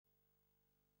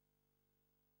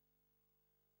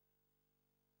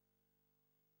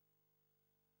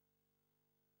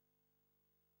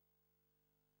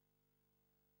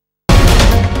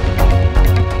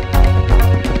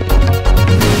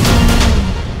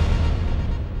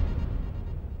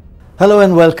Hello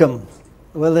and welcome.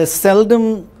 Well, there's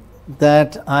seldom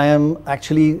that I am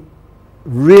actually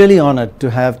really honored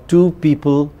to have two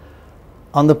people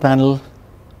on the panel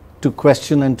to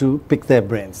question and to pick their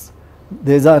brains.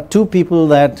 These are two people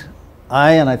that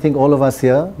and I think all of us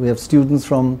here, we have students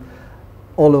from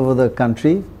all over the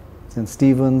country, St.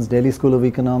 Stephen's, Delhi School of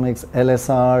Economics,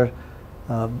 LSR,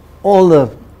 all the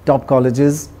top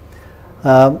colleges,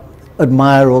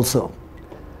 admire also.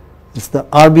 It's the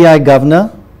RBI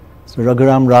Governor, Mr.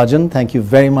 Raghuram Rajan. Thank you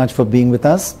very much for being with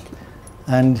us.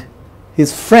 And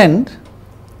his friend,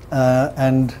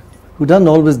 and who doesn't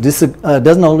always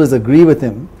agree with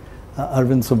him,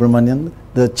 Arvind Subramanian,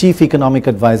 the Chief Economic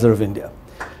Advisor of India.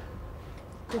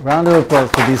 Round of applause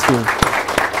for these two.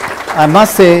 I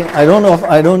must say, I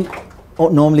don't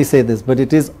normally say this, but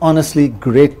it is honestly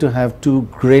great to have two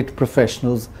great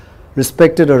professionals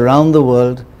respected around the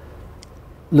world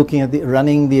looking at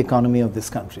running the economy of this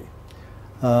country.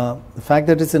 The fact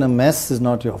that it's in a mess is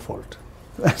not your fault.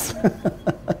 It's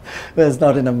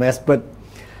not in a mess, but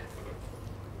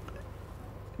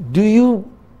do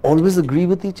you always agree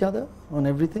with each other on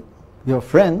everything? You're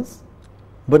friends,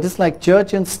 but it's like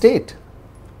church and state.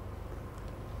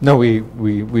 No, we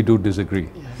do disagree.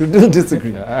 You do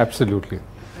disagree? Yeah, absolutely.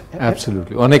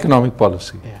 Absolutely. On economic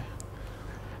policy. Yeah.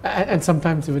 And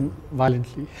sometimes even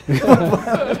violently.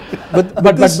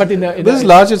 but in this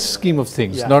largest scheme of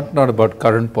things, yeah. not about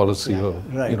current policy or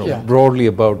right. broadly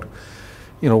about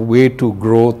way to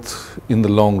growth in the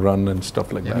long run and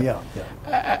stuff like that. Yeah.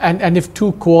 And if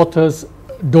two co-authors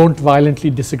don't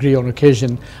violently disagree on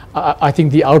occasion, I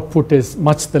think the output is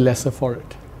much the lesser for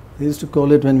it. They used to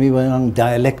call it when we were on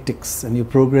dialectics, and you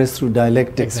progress through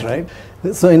dialectics, exactly.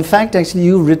 Right? So in fact, actually,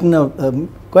 you've written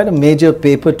quite a major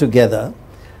paper together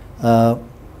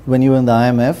when you were in the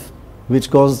IMF, which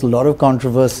caused a lot of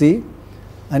controversy,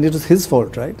 and it was his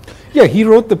fault, right? Yeah, he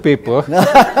wrote the paper.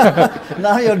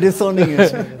 Now you're disowning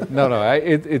it. No,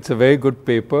 it's a very good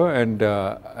paper, and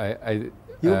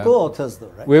You're co-authors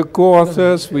though, right? We're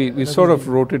co-authors. We sort of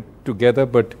wrote it together,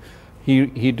 but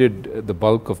he did the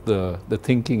bulk of the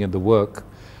thinking and the work.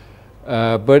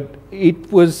 But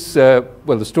it was,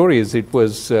 well, the story is it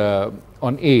was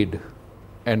on aid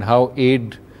and how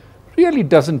aid really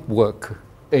doesn't work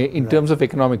in terms of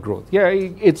economic growth. Yeah,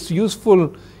 it's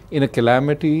useful in a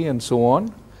calamity and so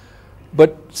on,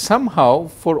 but somehow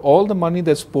for all the money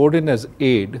that's poured in as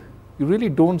aid, you really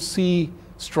don't see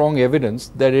strong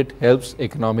evidence that it helps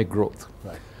economic growth.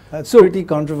 Right. That's pretty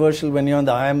controversial when you're on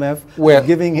the IMF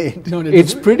giving aid. No,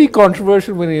 it's pretty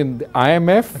controversial when you're in the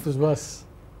IMF. It was worse.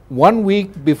 1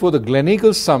 week before the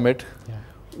Gleneagles Summit,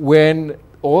 when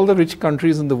all the rich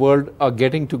countries in the world are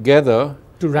getting together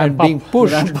to ramp and being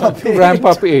pushed to ramp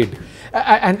up aid.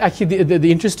 And actually,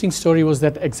 the interesting story was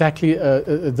that exactly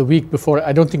the week before,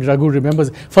 I don't think Raghu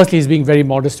remembers. Firstly, he's being very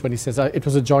modest when he says it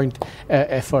was a joint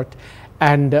effort.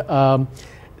 And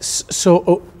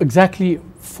so exactly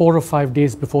 4 or 5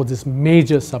 days before this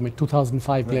major summit,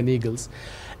 2005 Gleneagles,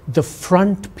 the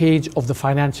front page of the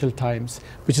Financial Times,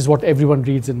 which is what everyone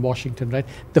reads in Washington, right?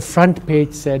 The front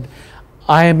page said,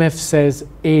 IMF says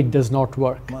aid does not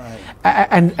work.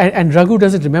 And Raghu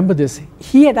doesn't remember this.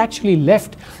 He had actually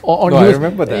left. I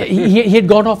remember that. He had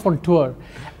gone off on tour.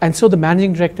 And so the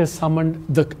managing director summoned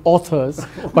the authors,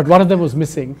 but one of them was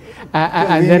missing.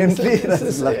 And then,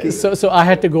 so I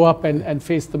had to go up and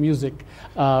face the music.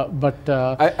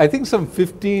 I think some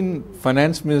 15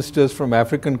 finance ministers from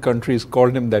African countries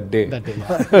called him that day.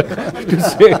 To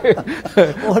say,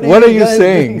 what are you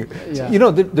saying?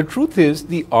 Yeah. The truth is,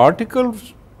 the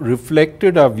articles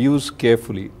reflected our views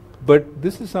carefully, but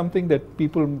this is something that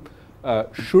people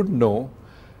should know.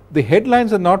 The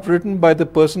headlines are not written by the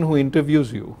person who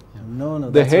interviews you.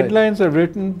 No, the headlines are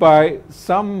written by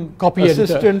some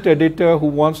assistant editor who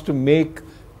wants to make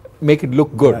it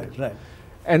look good. Right.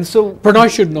 And so Pranay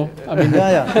should know. I mean,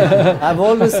 I've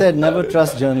always said never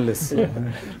trust journalists.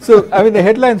 So I mean, the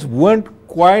headlines weren't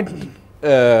quite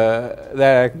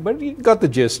that, but you got the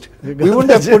gist. We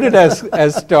wouldn't have put it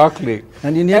as starkly.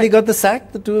 And you nearly got the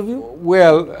sack, the two of you?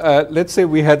 Well, let's say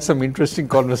we had some interesting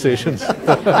conversations.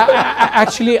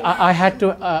 Actually, I had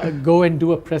to go and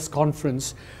do a press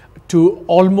conference to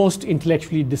almost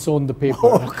intellectually disown the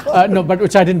paper. No, but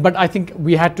which I didn't. But I think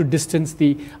we had to distance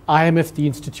the IMF, the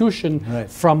institution,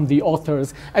 from the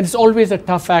authors. And it's always a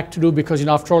tough act to do because,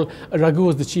 after all, Raghu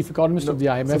was the chief economist of the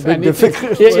IMF.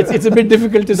 It's a bit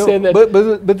difficult to say that. But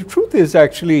the truth is,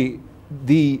 actually,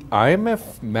 the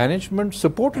IMF management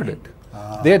supported it.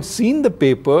 They had seen the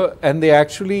paper and they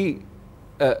actually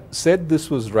said this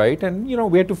was right. And,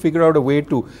 we had to figure out a way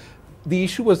to the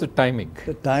issue was the timing.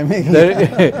 The timing.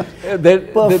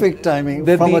 Perfect timing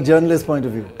from a journalist point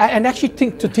of view. And actually,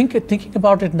 thinking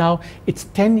about it now, it's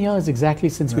 10 years exactly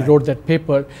since we wrote that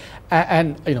paper,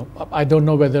 and you know, I don't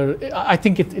know whether I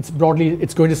think it's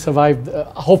going to survive.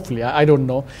 Hopefully, I don't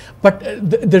know. But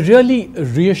the really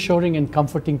reassuring and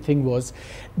comforting thing was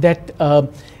that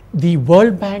the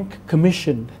World Bank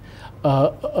commissioned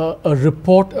a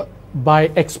report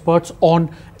by experts on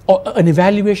an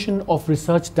evaluation of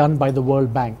research done by the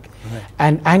World Bank. Right.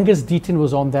 And Angus Deaton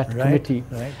was on that committee.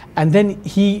 Right. And then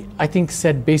he, I think,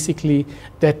 said basically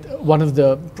that one of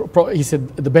the, he said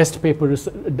the best paper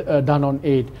done on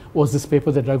aid was this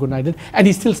paper that Raghu and I did. And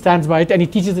he still stands by it and he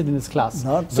teaches it in his class.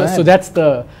 So that's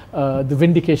the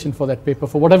vindication for that paper,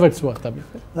 for whatever it's worth. I mean.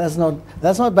 That's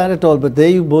not bad at all, but there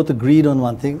you both agreed on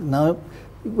one thing. Now,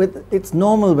 it's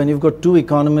normal when you've got two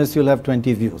economists, you'll have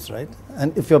 20 views, right?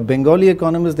 And if you're Bengali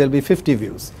economists, there'll be 50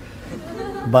 views.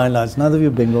 By and large, neither of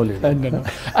you Bengali. Right? No.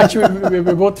 Actually,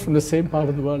 we're both from the same part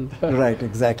of the world. Right,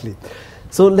 exactly.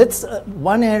 So let's,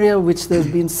 one area which there's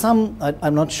been some,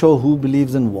 I'm not sure who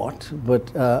believes in what,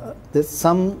 but there's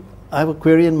some, I have a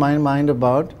query in my mind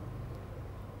about,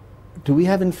 do we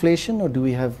have inflation or do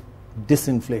we have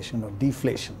disinflation or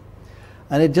deflation?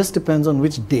 And it just depends on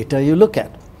which data you look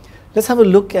at. Let's have a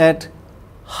look at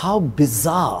how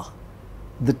bizarre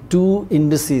the two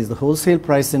indices, the wholesale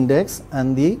price index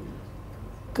and the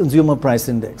consumer price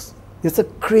index. It's a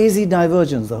crazy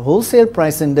divergence. The wholesale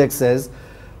price index says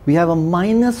we have a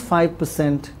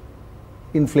 -5%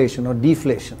 inflation or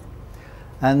deflation,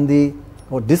 and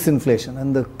or disinflation,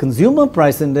 and the consumer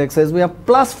price index says we are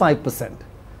 +5%.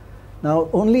 Now,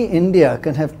 only India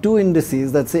can have two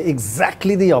indices that say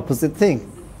exactly the opposite thing.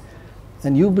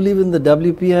 And you believe in the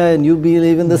WPI and you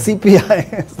believe in the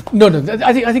CPI. No,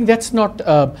 I think that's not.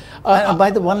 By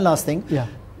the one last thing, yeah.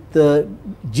 The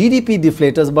GDP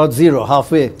deflator is about zero,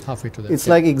 halfway to that. It's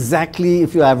like exactly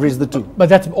if you average the two. But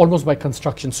that's almost by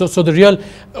construction. So the real,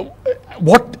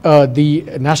 what the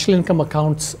National Income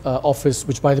Accounts Office,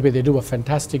 which by the way they do a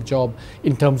fantastic job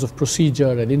in terms of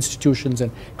procedure and institutions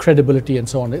and credibility and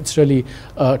so on. It's really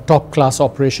a top class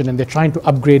operation, and they're trying to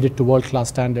upgrade it to world class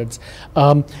standards.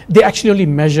 They actually only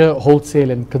measure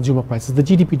wholesale and consumer prices. The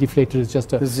GDP deflator is just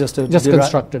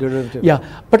constructed. Derivative. Yeah,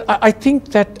 but I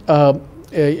think that.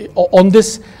 On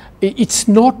this, it's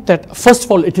not that, first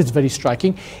of all, it is very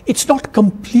striking. It's not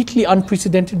completely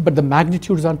unprecedented, but the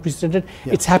magnitude is unprecedented.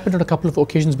 Yeah. It's happened on a couple of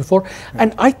occasions before. Right.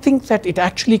 And I think that it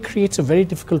actually creates a very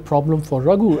difficult problem for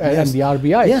Raghu and the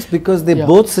RBI. Yes, because they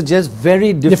both suggest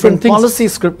very different policy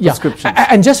prescriptions.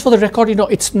 And just for the record, you know,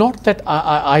 it's not that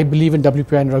I believe in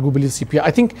WPI and Raghu believes CPI.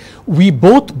 I think we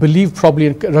both believe, probably,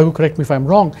 and Raghu, correct me if I'm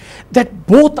wrong, that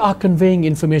both are conveying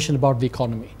information about the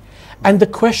economy. And the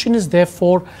question is,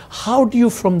 therefore, how do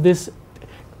you from this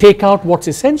take out what's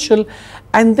essential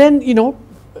and then, you know,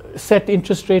 set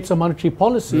interest rates or monetary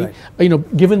policy, you know,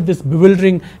 given this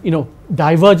bewildering, you know,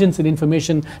 divergence in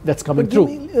information that's coming through.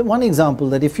 Give me one example,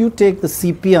 that if you take the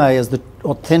CPI as the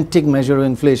authentic measure of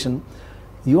inflation,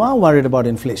 you are worried about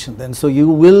inflation then. So you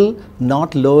will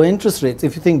not lower interest rates.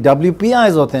 If you think WPI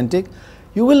is authentic,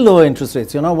 you will lower interest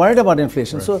rates. You're not worried about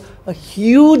inflation. Right. So a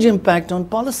huge impact on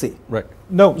policy. Right.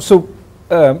 No, so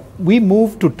we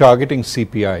moved to targeting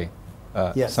CPI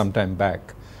some time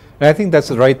back. And I think that's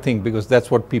the right thing because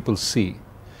that's what people see.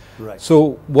 Right.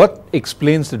 So what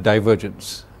explains the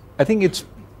divergence? I think it's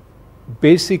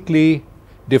basically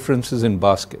differences in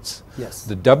baskets. Yes.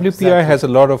 The WPI has a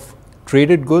lot of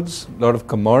traded goods, a lot of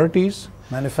commodities,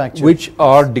 manufactured, which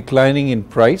are declining in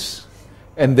price,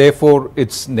 and therefore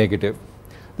it's negative.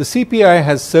 The CPI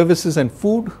has services and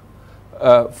food,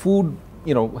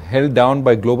 you know, held down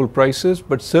by global prices,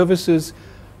 but services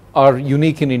are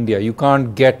unique in India. You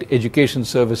can't get education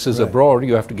services abroad,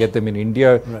 you have to get them in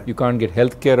India. Right. You can't get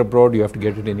healthcare abroad, you have to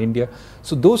get it in India.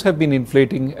 So those have been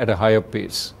inflating at a higher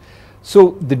pace.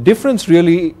 So the difference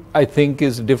really, I think,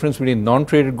 is the difference between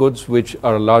non-traded goods, which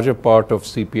are a larger part of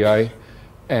CPI,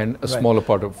 and a smaller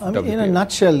part of WPI. In a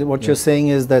nutshell, what you're saying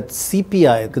is that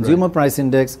CPI, Consumer Price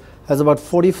Index, has about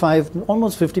 45,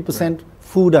 almost 50%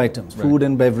 food items, food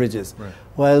and beverages,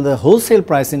 while the wholesale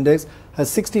price index has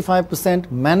 65%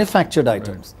 manufactured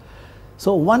items.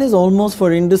 So one is almost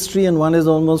for industry and one is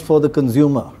almost for the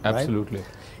consumer. Absolutely. Right?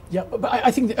 Yeah, but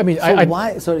I think, I mean, so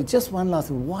why, sorry, just one last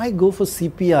thing. Why go for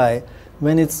CPI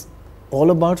when it's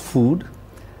all about food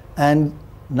and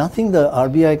nothing the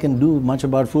RBI can do much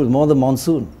about food, more the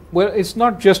monsoon? Well, it's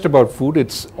not just about food,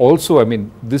 it's also, I mean,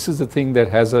 this is the thing that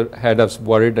has had us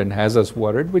worried and has us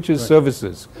worried, which is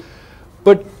services.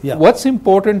 But what's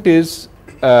important is,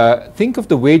 think of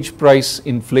the wage price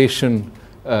inflation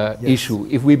issue.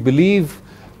 If we believe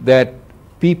that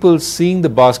people seeing the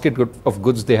basket of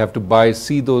goods they have to buy,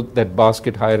 see that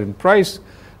basket higher in price,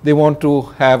 they want to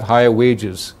have higher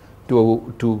wages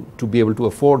to be able to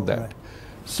afford that. Right.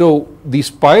 So the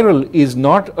spiral is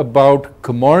not about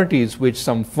commodities which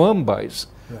some firm buys,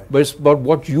 right, but it's about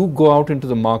what you go out into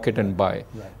the market and buy.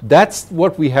 right. That's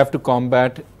what we have to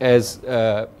combat as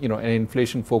an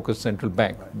inflation-focused central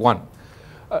bank. Right. One.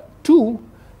 Two,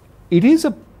 it is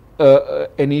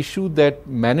an issue that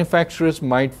manufacturers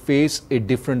might face a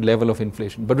different level of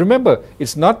inflation. But remember,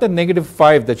 it's not the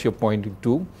 -5 that you're pointing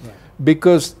to, Right.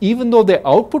 because even though their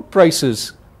output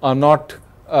prices are not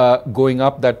going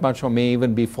up that much or may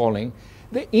even be falling,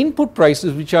 the input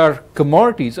prices, which are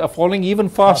commodities, are falling even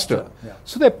faster. Yeah.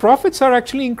 So their profits are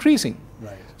actually increasing.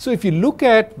 Right. So if you look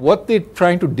at what they're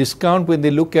trying to discount when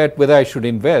they look at whether I should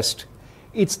invest,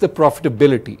 it's the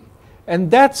profitability. And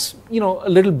that's, a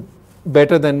little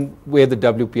better than where the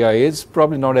WPI is,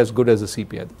 probably not as good as the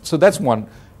CPI. So that's one.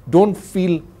 Don't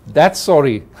feel that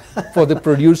sorry for the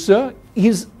producer.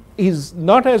 He's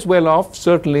not as well off,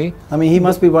 certainly. I mean, he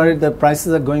must be worried that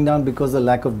prices are going down because of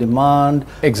lack of demand.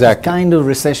 Exactly. Kind of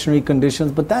recessionary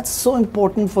conditions, but that's so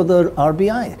important for the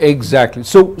RBI. Exactly.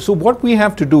 So what we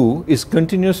have to do is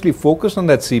continuously focus on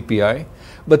that CPI,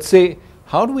 but say,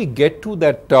 how do we get to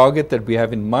that target that we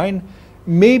have in mind?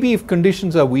 Maybe if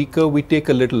conditions are weaker, we take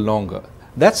a little longer.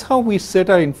 That's how we set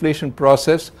our inflation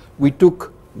process. We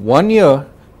took 1 year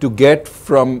to get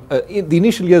from, the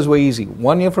initial years were easy.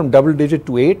 1 year from double digit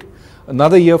to 8,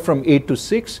 another year from 8 to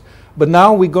 6, but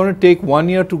now we're going to take 1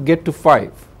 year to get to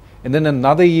 5, and then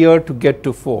another year to get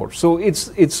to 4. So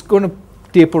it's going to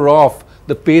taper off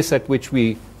the pace at which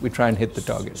we try and hit the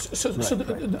target.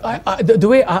 The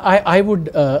way I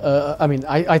would,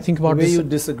 I think about The way this. you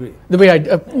disagree. The way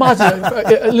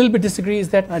a little bit disagree is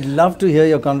that I'd love to hear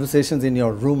your conversations in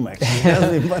your room, actually.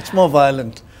 That would be much more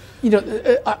violent.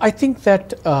 I think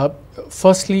that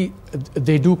firstly,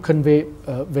 they do convey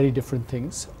very different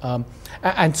things.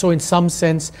 And so in some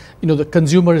sense, the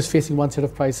consumer is facing one set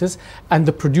of prices, and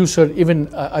the producer,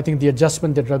 even I think the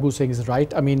adjustment that Raghu is saying is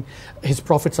right. I mean, his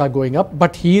profits are going up,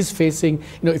 but he is facing,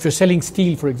 if you're selling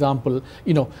steel, for example,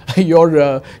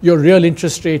 your real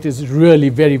interest rate is really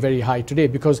very, very high today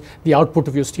because the output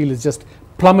of your steel is just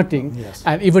plummeting. Yes.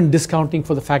 And even discounting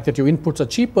for the fact that your inputs are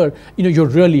cheaper, you're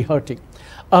really hurting.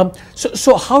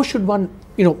 So how should one,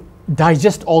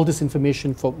 digest all this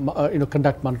information for,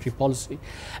 conduct monetary policy?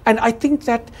 And I think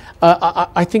that,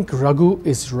 I think Raghu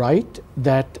is right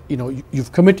that,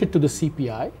 you've committed to the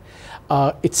CPI.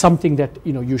 It's something that,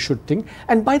 you should think.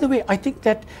 And by the way, I think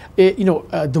that,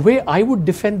 the way I would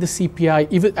defend the CPI,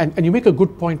 even, and you make a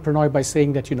good point, Prannoy, by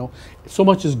saying that, so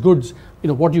much is goods,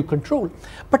 what do you control?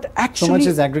 But actually, So much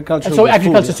is agriculture. So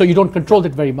agriculture, so you don't control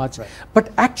it very much. Right.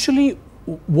 But actually,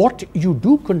 what you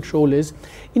do control is,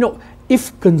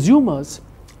 if consumers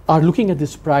are looking at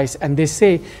this price and they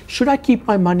say, should I keep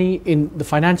my money in the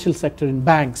financial sector, in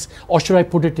banks, or should I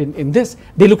put it in this?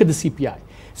 They look at the CPI.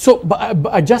 So by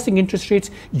adjusting interest rates,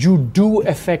 you do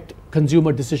affect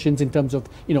consumer decisions in terms of,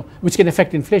 which can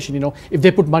affect inflation. If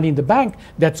they put money in the bank,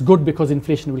 that's good because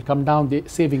inflation will come down, they're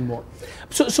saving more.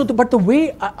 But the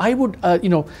way I would,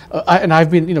 and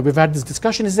I've been, we've had this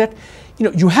discussion, is that,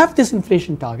 you have this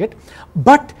inflation target,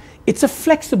 but it's a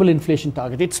flexible inflation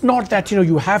target. It's not that,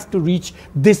 you have to reach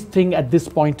this thing at this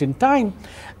point in time.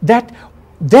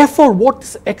 Therefore,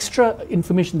 what's extra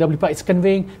information WPI is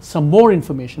conveying some more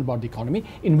information about the economy.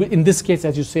 In this case,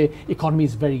 as you say, economy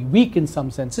is very weak in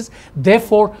some senses.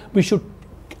 Therefore, we should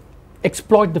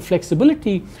exploit the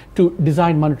flexibility to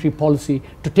design monetary policy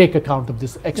to take account of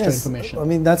this extra information. I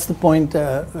mean, that's the point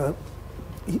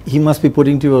he must be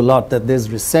putting to you a lot, that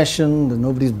there's recession, that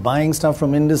nobody's buying stuff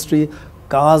from industry,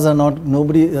 cars are not,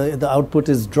 the output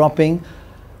is dropping.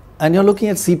 And you're looking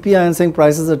at CPI and saying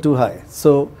prices are too high.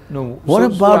 So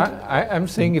I'm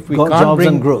saying if we can't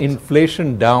bring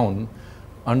inflation down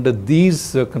under these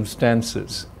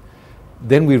circumstances,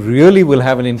 then we really will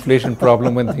have an inflation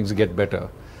problem when things get better.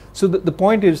 So the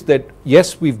point is that,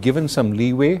 yes, we've given some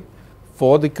leeway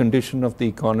for the condition of the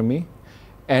economy,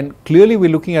 and clearly we're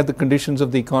looking at the conditions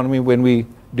of the economy when we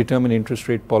determine interest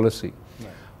rate policy. Right.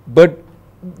 But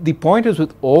the point is,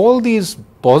 with all these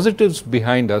positives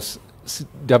behind us,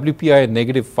 WPI at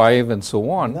 -5 and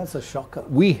so on, that's a shocker.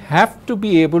 We have to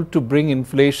be able to bring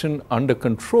inflation under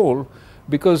control,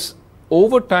 because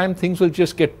over time things will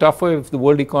just get tougher if the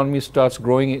world economy starts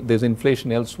growing, there's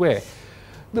inflation elsewhere.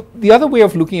 The other way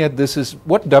of looking at this is,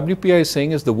 what WPI is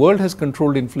saying is the world has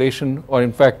controlled inflation, or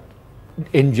in fact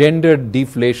engendered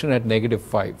deflation at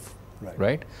 -5,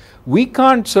 right? We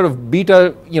can't sort of beat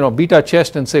our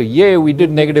chest and say, yeah, we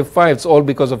did -5, it's all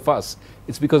because of us.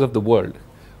 It's because of the world.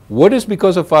 What is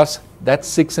because of us? That's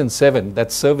 6 and 7.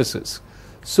 That's services.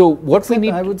 So what we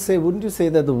need, I would say, wouldn't you say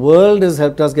that the world has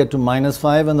helped us get to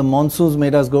 -5 and the monsoons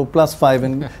made us go +5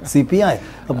 in CPI?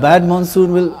 A bad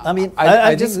monsoon will, I mean,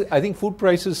 I think food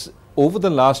prices over the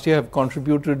last year have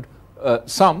contributed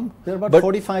some. They're about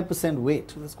 45%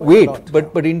 weight. That's quite a lot.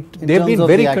 But they've been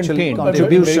very contained.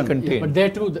 Contribution. Very contained. But there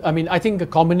too, I mean, I think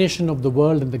a combination of the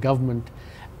world and the government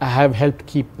have helped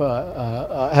keep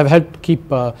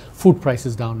food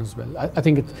prices down as well. I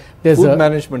think there's food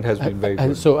management has been very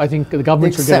good. So I think the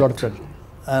government should get a lot of credit.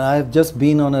 And I've just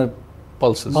been on a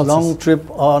Pulses. long trip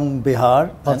on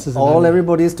Bihar, and all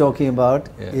everybody is talking about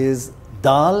is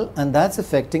dal, and that's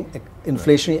affecting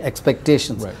inflationary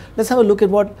expectations. Right. Let's have a look at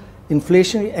what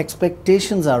inflationary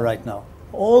expectations are right now.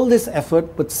 All this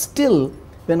effort, but still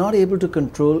we're not able to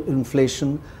control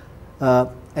inflation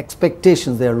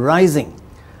expectations. They're rising.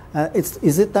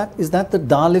 Is that the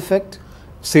dal effect?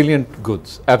 Salient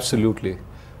goods, absolutely.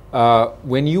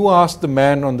 When you ask the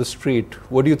man on the street,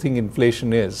 what do you think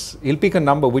inflation is? He'll pick a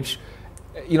number which,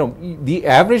 you know, the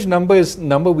average number is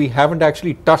number we haven't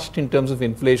actually touched in terms of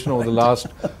inflation over the last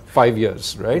 5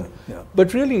 years, right? Yeah.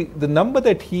 But really, the number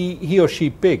that he or she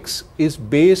picks is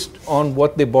based on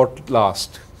what they bought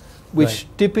last, which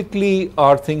typically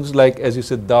are things like, as you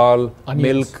said, dal,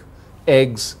 milk,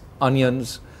 eggs,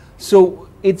 onions. So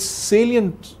it's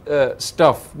salient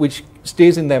stuff which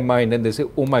stays in their mind, and they say,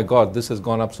 oh my God, this has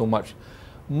gone up so much.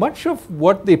 Much of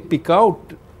what they pick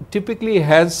out typically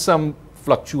has some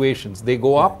fluctuations. They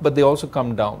go up, but they also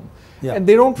come down. Yeah. And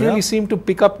they don't really seem to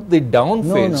pick up the down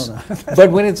phase. No.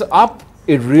 But when it's up,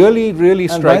 it really, really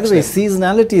strikes. And by the way,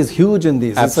 seasonality is huge in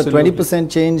these. Absolutely. It's a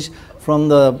 20% change from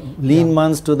the lean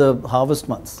months to the harvest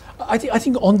months. I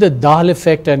think on the dal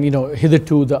effect and, you know,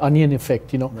 hitherto the onion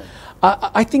effect, you know,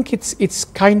 I think it's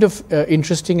kind of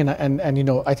interesting, and you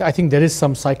know, I think there is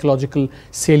some psychological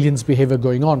salience behavior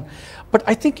going on. But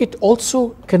I think it also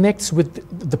connects with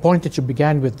the point that you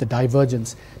began with, the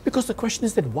divergence. Because the question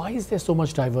is that why is there so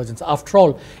much divergence? After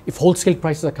all, if wholesale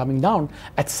prices are coming down,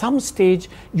 at some stage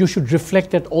you should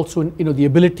reflect that also in, you know, the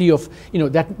ability of, you know,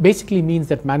 that basically means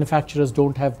that manufacturers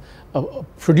don't have,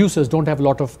 producers don't have a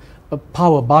lot of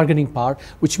power, bargaining power,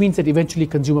 which means that eventually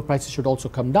consumer prices should also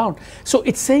come down. So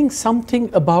it's saying something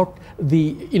about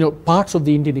the, you know, parts of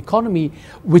the Indian economy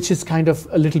which is kind of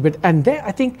a little bit, and there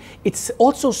I think it's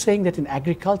also saying that in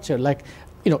agriculture, like,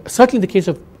 you know, certainly in the case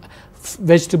of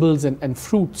vegetables and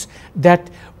fruits,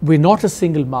 that we're not a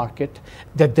single market,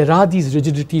 that there are these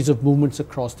rigidities of movements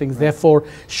across things, therefore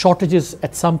shortages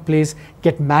at some place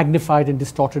get magnified and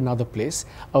distorted in another place,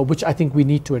 which I think we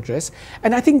need to address.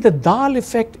 And I think the dal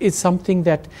effect is something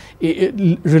that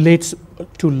it relates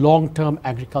to long-term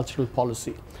agricultural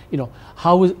policy. You know,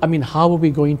 how are we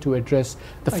going to address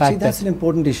the fact that that's an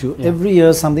important issue. Every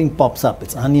year something pops up.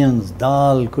 It's onions,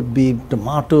 dal, could be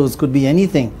tomatoes, could be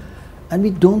anything. And we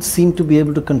don't seem to be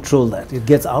able to control that. It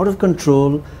gets out of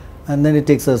control, and then it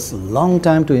takes us a long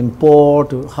time to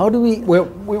import. How do we,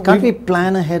 can't we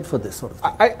plan ahead for this sort of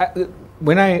thing?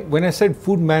 When I said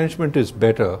food management is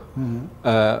better,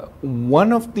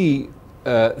 one of the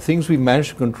things we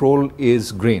managed to control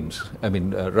is grains. I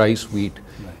mean, rice, wheat.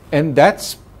 Right. And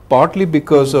that's partly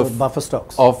because of buffer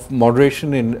stocks, of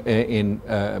moderation in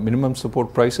minimum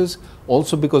support prices,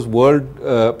 also because world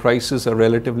prices are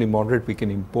relatively moderate, we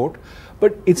can import.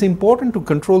 But it's important to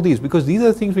control these because these are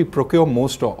the things we procure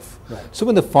most of. Right. So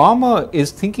when the farmer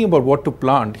is thinking about what to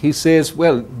plant, he says,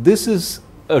 well, this is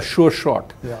a sure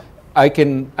shot. Yeah. I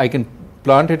can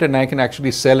plant it and I can actually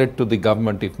sell it to the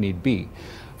government if need be.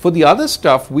 For the other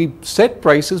stuff, we set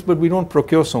prices, but we don't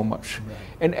procure so much. Right.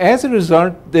 And as a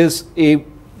result, there's a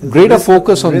greater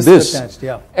focus on this,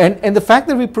 and the fact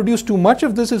that we produce too much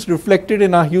of this is reflected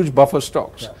in our huge buffer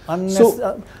stocks.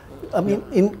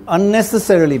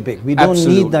 Unnecessarily big. We don't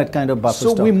need that kind of buffer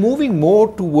stock. So we're moving more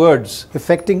towards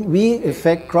we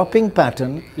affect cropping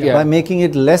pattern by making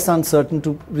it less uncertain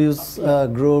to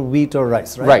grow wheat or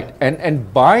rice. Right.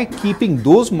 And by keeping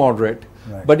those moderate,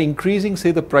 but increasing,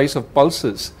 say, the price of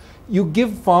pulses, you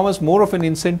give farmers more of an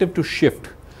incentive to shift,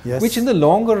 which in the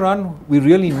longer run we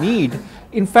really need.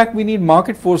 In fact, we need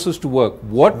market forces to work.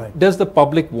 What does the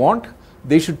public want?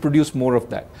 They should produce more of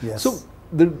that. Yes. So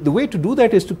the way to do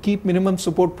that is to keep minimum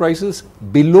support prices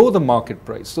below the market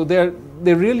price. So they're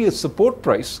really a support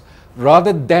price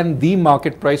rather than the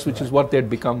market price, which is what they'd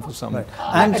become for some.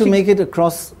 And to make it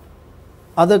across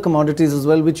other commodities as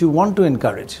well, which you want to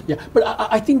encourage. Yeah, but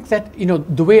I think that, you know,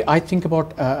 the way I think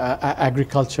about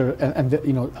agriculture and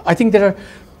you know, I think there are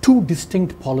two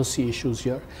distinct policy issues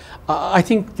here. I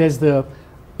think there's the,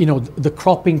 you know, the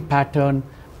cropping pattern,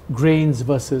 grains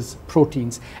versus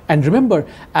proteins. And remember,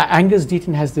 Angus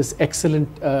Deaton has this excellent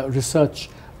research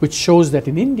which shows that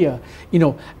in India,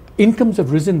 incomes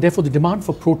have risen, therefore the demand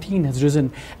for protein has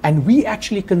risen, and we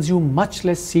actually consume much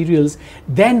less cereals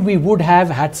than we would have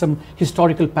had some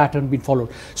historical pattern been followed.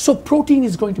 So protein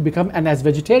is going to become, and as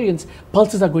vegetarians,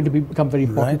 pulses are going to become very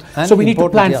important. Right. So we need to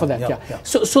plan for that.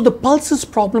 So the pulses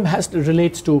problem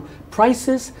relates to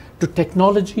prices, to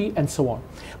technology, and so on.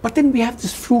 But then we have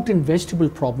this fruit and vegetable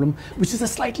problem, which is a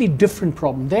slightly different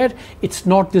problem. There, it's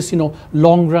not this,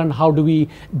 long run, how do we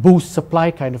boost supply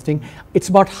kind of thing. It's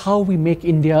about how we make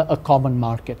India a common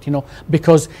market,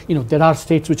 because, there are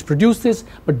states which produce this,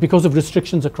 but because of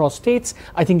restrictions across states,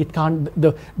 I think it can't,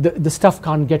 the stuff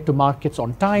can't get to markets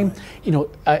on time.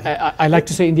 I like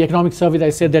to say in the economic survey, I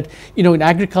said that, in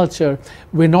agriculture,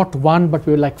 we're not one, but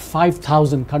we're like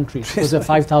 5,000 countries, because there are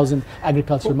 5,000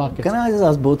 agricultural markets. Can I just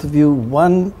ask both of you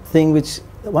one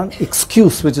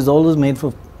excuse which is always made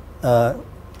for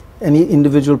any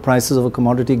individual prices of a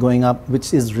commodity going up,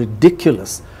 which is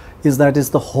ridiculous, is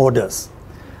the hoarders.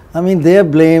 I mean, they're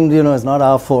blamed, it's not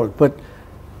our fault, but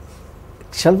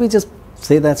shall we just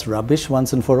say that's rubbish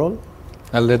once and for all?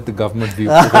 I'll let the government view.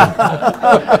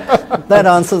 That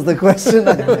answers the question,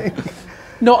 I think.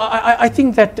 No, I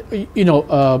think that,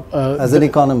 as an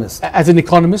economist.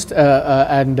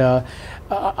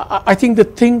 I think the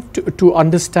thing to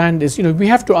understand is, we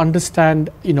have to understand,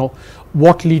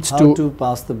 what leads how to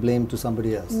pass the blame to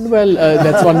somebody else. Well,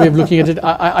 that's one way of looking at it.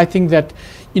 I think that,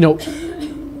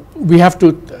 we have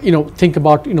to, think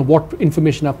about, what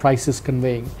information are prices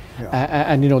conveying.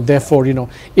 And therefore,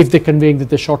 if they're conveying that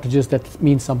the shortages, that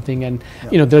means something, and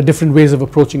there are different ways of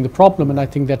approaching the problem. And I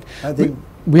think that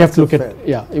we have to look at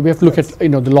we have to look at the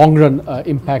long run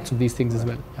impacts of these things as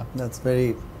well. Yeah. That's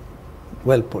very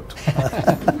well put.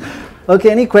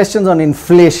 Okay, any questions on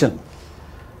inflation?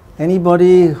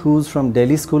 Anybody who's from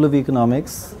Delhi School of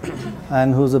Economics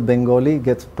and who's a Bengali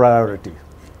gets priority.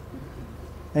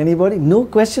 Anybody? No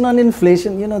question on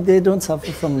inflation. They don't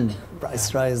suffer from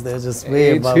price rise. They're just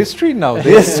way above. It's history now.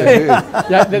 There is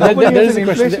a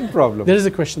inflation problem. There is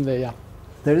a question there. Yeah.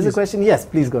 There is a question. Yes,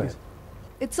 please go ahead.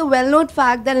 It's a well-known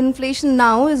fact that inflation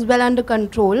now is well under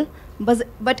control.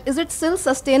 But is it still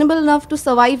sustainable enough to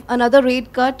survive another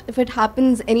rate cut if it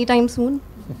happens anytime soon?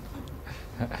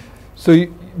 So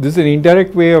this is an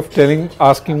indirect way of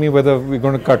asking me whether we're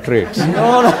going to cut rates.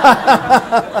 No.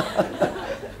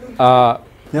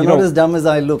 You're not as dumb as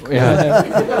I look. Yeah.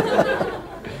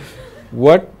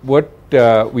 What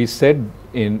we said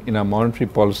in our monetary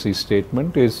policy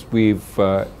statement is we've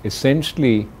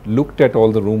essentially looked at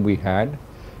all the room we had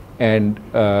and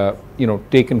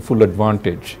taken full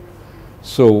advantage.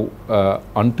 So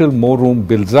until more room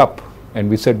builds up, and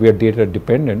we said we are data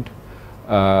dependent,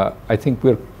 I think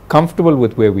we're comfortable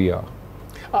with where we are.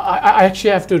 I actually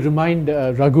have to remind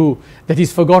Raghu that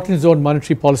he's forgotten his own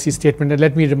monetary policy statement, and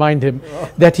let me remind him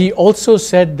that he also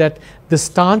said that the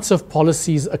stance of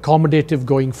policy is accommodative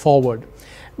going forward,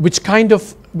 which kind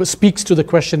of speaks to the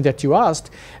question that you asked,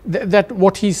 that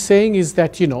what he's saying is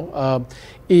that,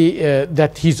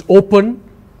 that he's open,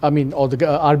 or the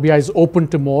RBI is open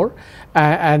to more,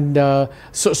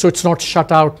 so it's not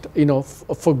shut out,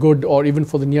 for good or even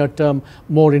for the near term,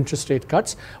 more interest rate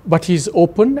cuts. But he's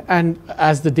open, and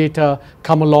as the data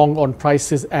come along on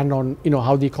prices and on,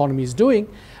 how the economy is doing,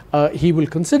 he will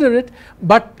consider it.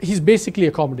 But he's basically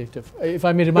accommodative, if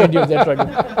I may remind you of that,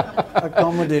 Raghu.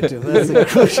 Accommodative, that's a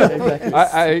crucial.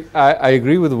 Exactly. I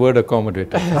agree with the word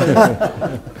accommodative.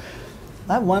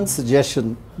 I have one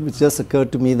suggestion which just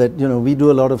occurred to me that we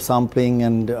do a lot of sampling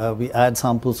and we add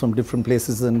samples from different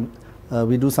places and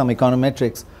we do some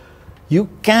econometrics. You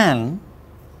can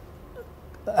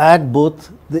add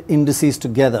both the indices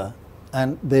together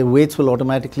and their weights will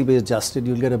automatically be adjusted.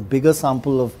 You'll get a bigger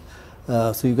sample of,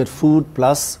 so you get food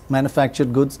plus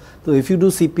manufactured goods. So if you do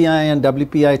CPI and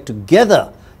WPI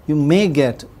together, you may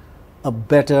get a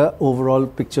better overall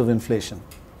picture of inflation.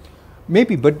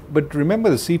 Maybe, but remember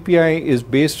the CPI is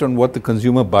based on what the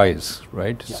consumer buys,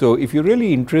 right? Yeah. So if you're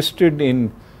really interested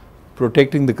in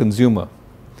protecting the consumer,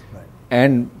 right,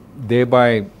 and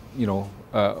thereby,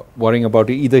 worrying about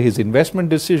either his investment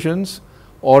decisions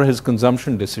or his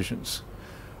consumption decisions,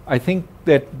 I think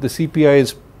that the CPI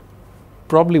is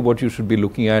probably what you should be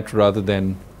looking at rather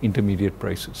than intermediate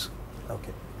prices.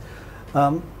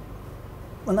 Okay.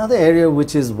 Another area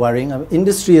which is worrying,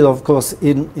 industry is of course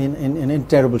in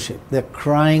terrible shape. They're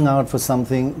crying out for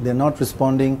something, they're not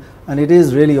responding, and it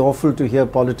is really awful to hear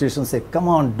politicians say, come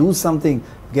on, do something,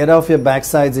 get off your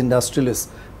backsides, industrialists.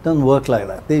 It doesn't work like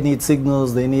that. They need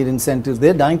signals, they need incentives,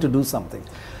 they're dying to do something.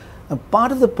 And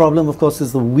part of the problem, of course,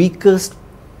 is the weakest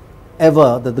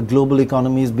ever that the global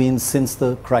economy has been since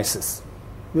the crisis.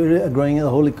 We're growing, the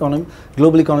whole economy,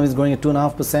 global economy is growing at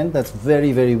 2.5%. That's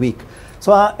very, very weak.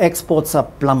 So our exports are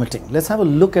plummeting. Let's have a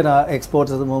look at our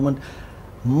exports at the moment.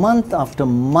 Month after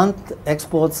month,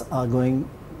 exports are going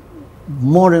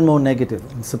more and more negative.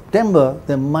 In September,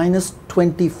 they're minus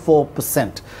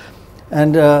 24%.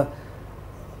 And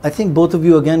I think both of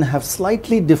you again have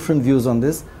slightly different views on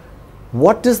this.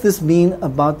 What does this mean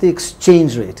about the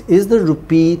exchange rate? Is the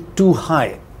rupee too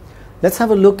high? Let's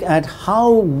have a look at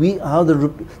how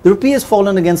the rupee has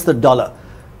fallen against the dollar.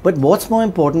 But what's more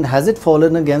important, has it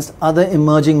fallen against other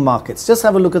emerging markets? Just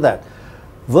have a look at that.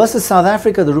 Versus South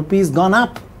Africa, the rupee has gone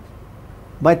up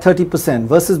by 30%.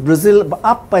 Versus Brazil,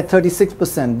 up by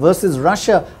 36%. Versus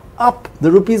Russia, up.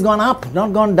 The rupee has gone up,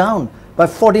 not gone down, by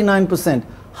 49%.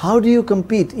 How do you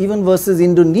compete? Even versus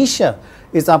Indonesia,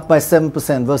 it's up by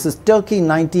 7%. Versus Turkey,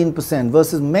 19%.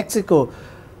 Versus Mexico,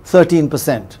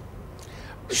 13%.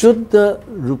 Should the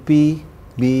rupee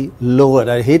be lowered?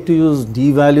 I hate to use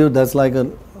devalued, that's like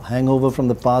a hangover from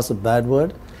the past, a bad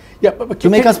word. Yeah, but to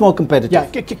make us more competitive.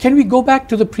 Yeah, can we go back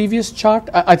to the previous chart?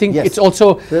 I think yes. it's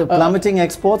also the plummeting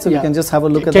exports. So we can just have a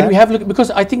look at that. Can we have a look?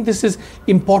 Because I think this is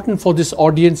important for this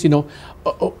audience. You know,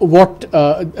 what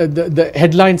the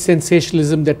headline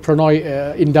sensationalism that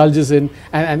Prannoy indulges in,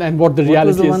 and what the reality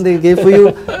is. What was the one they gave for you?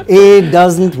 A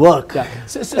doesn't work. Yeah.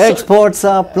 Exports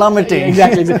are plummeting.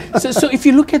 Exactly. So if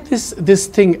you look at this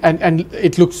thing, and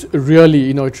it looks really,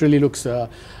 you know, it really looks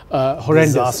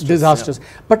horrendous, disastrous.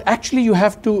 Yeah. But actually, you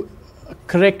have to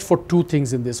correct for two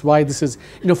things in this. Why this is,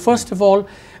 you know, first of all,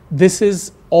 this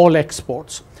is all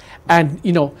exports, and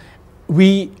you know,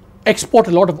 we export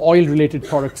a lot of oil-related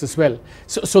products as well.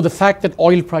 So the fact that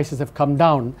oil prices have come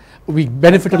down, we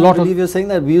benefit a lot. I believe you're saying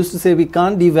that. We used to say we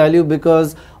can't devalue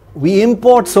because we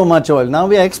import so much oil. Now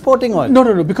we are exporting oil.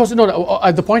 No. Because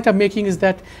the point I'm making is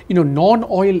that, you know,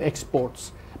 non-oil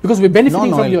exports, because we're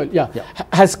benefiting from the oil,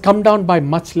 has come down by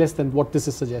much less than what this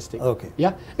is suggesting. Okay.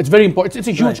 Yeah, it's very important. It's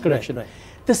a huge correction. Right.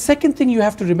 The second thing you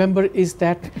have to remember is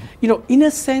that, you know, in a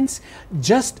sense,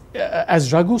 just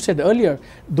as Raghu said earlier,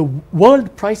 the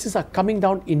world prices are coming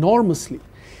down enormously.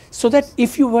 So that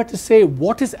if you were to say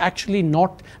what is actually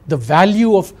not the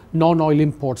value of non-oil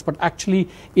imports, but actually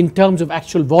in terms of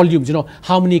actual volumes, you know,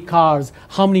 how many cars,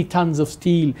 how many tons of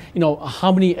steel, you know,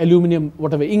 how many aluminum,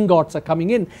 whatever ingots are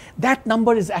coming in, that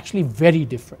number is actually very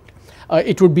different.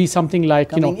 It would be something like,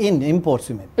 coming in, imports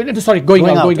you mean? Sorry, going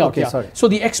out. Okay, sorry. So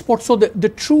the exports, so the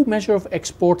true measure of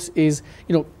exports is,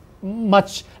 you know,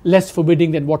 much less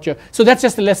forbidding than what you're. So that's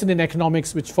just a lesson in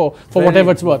economics, which for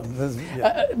whatever it's worth.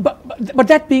 But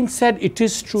that being said, it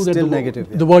is true still that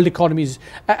the world economy is,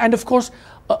 and of course,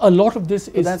 a lot of this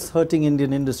is. That's hurting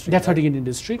Indian industry. That's hurting Indian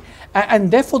industry, and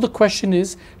therefore the question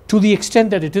is, to the extent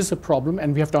that it is a problem,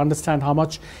 and we have to understand how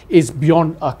much is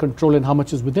beyond our control and how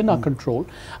much is within our control.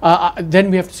 Then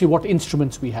we have to see what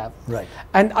instruments we have. Right.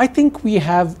 And I think we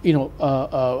have, you know,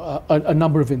 a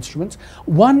number of instruments.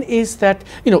 One is that,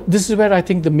 you know, this is where I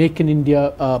think the Make in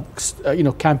India, you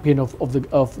know, campaign of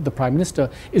the Prime Minister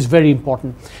is very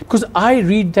important, because I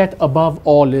read that above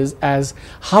all is as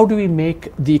how do we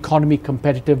make the economy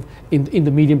competitive in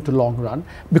the medium to long run,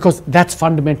 because that's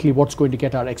fundamentally what's going to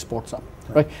get our exports up.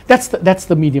 Right. That's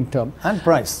the medium term. And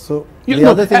price. So the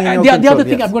other thing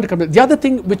I'm going to come to. The other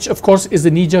thing, which of course is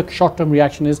the knee-jerk short-term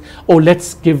reaction, is, oh,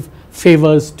 let's give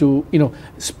favors to, you know,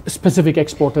 specific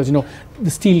exporters. You know,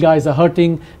 the steel guys are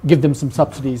hurting, give them some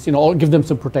subsidies, you know, or give them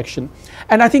some protection.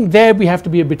 And I think there we have to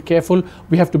be a bit careful.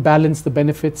 We have to balance the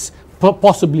benefits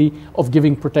possibly of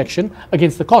giving protection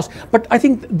against the cost. But I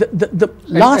think the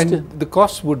last the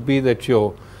cost would be that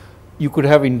you could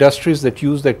have industries that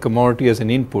use that commodity as an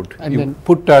input. And you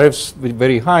put tariffs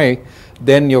very high,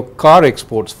 then your car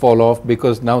exports fall off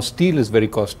because now steel is very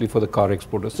costly for the car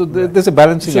exporters. So there's a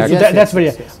balancing act. That's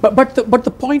very. But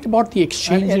the point about the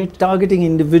exchange rate, targeting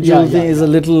individuals is a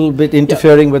little bit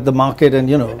interfering with the market, and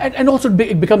you know, and also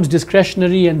it becomes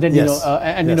discretionary, and then you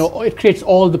know, it creates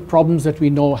all the problems that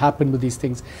we know happen with these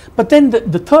things. But then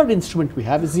the third instrument we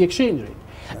have is the exchange rate.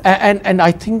 And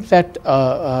I think that,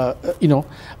 you know,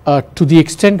 to the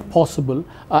extent possible,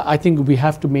 I think we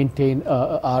have to maintain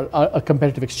a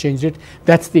competitive exchange rate.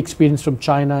 That's the experience from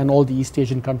China and all the East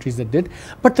Asian countries that did.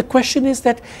 But the question is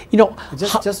that, you know,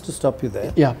 just to stop you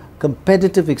there. Yeah.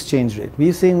 Competitive exchange rate.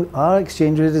 We're saying our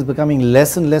exchange rate is becoming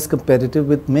less and less competitive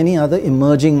with many other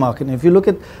emerging markets. If you look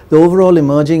at the overall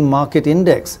emerging market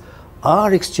index,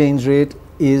 our exchange rate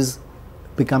is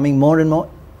becoming more and more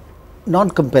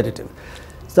non-competitive.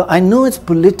 So I know it's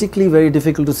politically very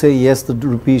difficult to say, yes, the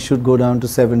rupee should go down to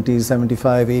 70,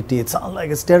 75, 80. It sounds like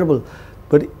it's terrible.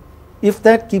 But if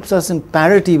that keeps us in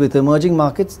parity with emerging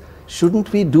markets,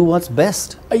 shouldn't we do what's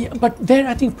best? Yeah, but there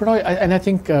I think Prannoy, and I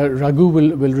think Raghu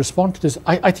will respond to this.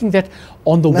 I think that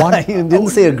on the one... You didn't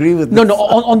say agree with No, this. no,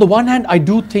 on the one hand, I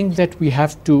do think that we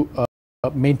have to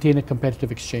maintain a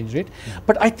competitive exchange rate.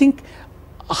 But I think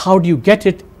how do you get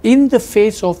it in the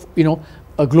face of, you know,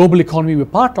 a global economy we're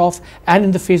part of, and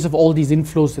in the face of all these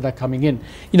inflows that are coming in?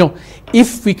 You know,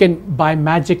 if we can by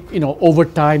magic, you know, over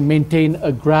time maintain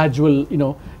a gradual, you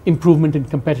know, improvement in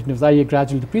competitiveness, i.e. a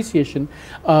gradual depreciation,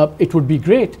 it would be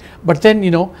great. But then,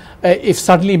 you know, if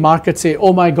suddenly markets say,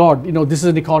 oh my God, you know, this is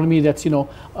an economy that's, you know,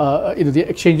 the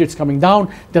exchange rate's coming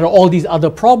down, there are all these other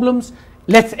problems,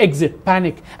 let's exit,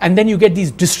 panic. And then you get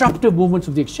these disruptive movements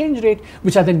of the exchange rate,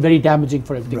 which are then very damaging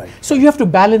for everything. Right. So you have to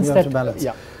balance You that. have to balance.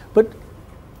 Yeah. But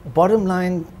bottom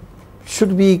line,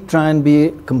 should we try and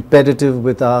be competitive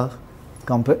with our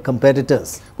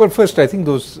competitors? Well, first, I think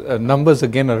those numbers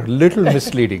again are a little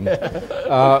misleading.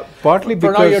 Partly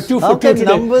because... Prannoy, you're 2 How for 2 can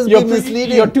today. numbers be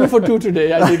misleading? You're 2 for 2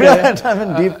 today. I think, I'm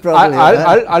in deep trouble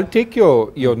here. I'll take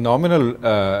your nominal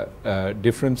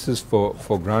differences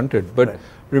for granted. But Right.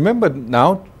 remember,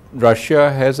 now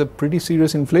Russia has a pretty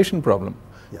serious inflation problem.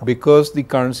 Yeah. Because the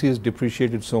currency has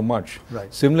depreciated so much.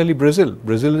 Right. Similarly,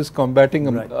 Brazil is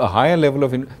combating Right. a higher level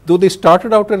of, though they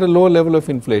started out at a lower level of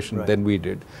inflation Right. than we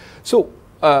did. So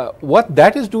what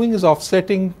that is doing is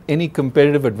offsetting any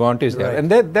competitive advantage there. Right. And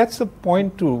that's the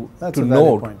point to That's a valid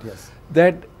note, point, yes.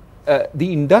 that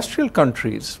the industrial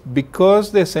countries,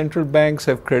 because their central banks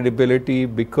have credibility,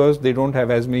 because they don't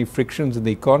have as many frictions in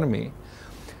the economy,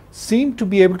 seem to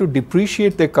be able to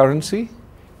depreciate their currency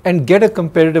and get a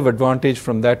competitive advantage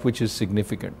from that, which is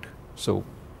significant. So,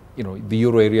 you know, the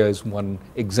euro area is one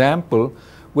example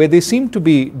where they seem to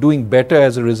be doing better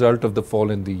as a result of the fall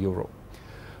in the euro.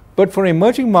 But for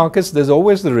emerging markets, there's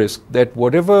always the risk that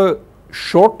whatever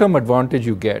short-term advantage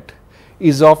you get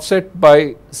is offset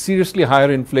by seriously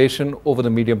higher inflation over the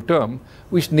medium term,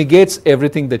 which negates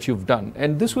everything that you've done.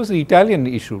 And this was the Italian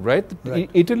issue, right? Right.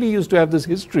 Italy used to have this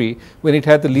history when it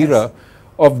had the lira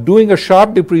of doing a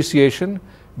sharp depreciation,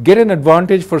 get an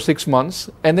advantage for 6 months,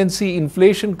 and then see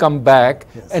inflation come back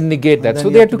Yes. and negate And that. then So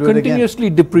you they have had to to do it again. continuously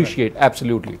depreciate,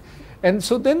 absolutely. And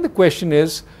so then the question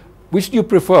is, which do you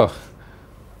prefer?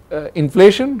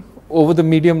 Inflation over the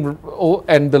medium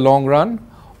and the long run,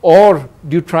 or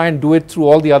do you try and do it through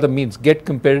all the other means, get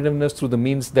competitiveness through the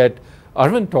means that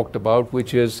Arvind talked about,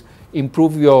 which is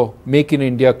improve your Make in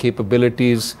India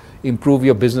capabilities, improve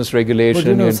your business regulation, But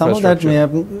you know, your some of that may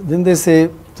infrastructure. happen. Didn't they say,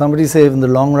 somebody say in the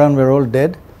long run we're all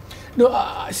dead? No,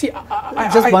 see,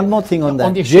 Just one more thing on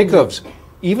that. the exchange rate. Jacobs,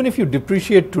 even if you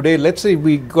depreciate today, let's say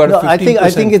we got No, a 15%. I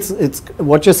think it's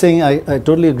what you're saying. I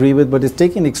totally agree with, but it's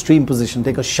taking extreme position,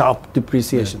 take a sharp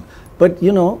depreciation. But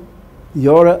you know,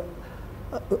 you're a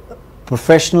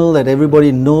professional that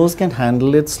everybody knows can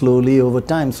handle it slowly over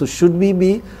time. So should we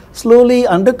be slowly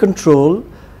under control,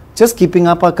 just keeping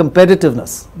up our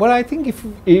competitiveness? Well, I think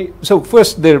so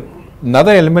first there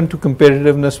another element to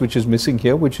competitiveness which is missing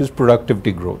here, which is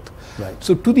productivity growth. Right.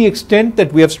 So to the extent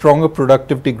that we have stronger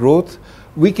productivity growth,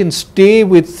 we can stay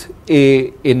with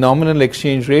a nominal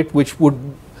exchange rate which would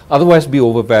otherwise be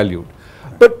overvalued.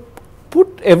 But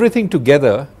put everything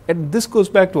together, and this goes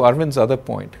back to Arvind's other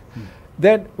point,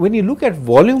 that when you look at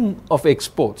volume of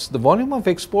exports, the volume of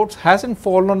exports hasn't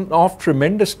fallen off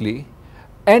tremendously.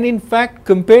 And in fact,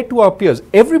 compared to our peers,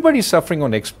 everybody's suffering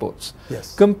on exports.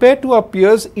 Yes. Compared to our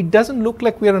peers, it doesn't look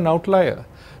like we are an outlier.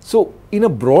 So in a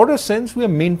broader sense, we are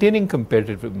maintaining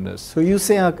competitiveness. So you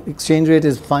say our exchange rate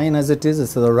is fine as it is,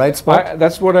 it's the right spot?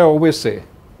 That's what I always say.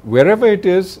 Wherever it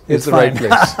is It's the right fine.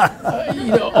 place.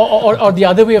 You know, or the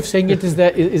other way of saying it is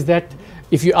that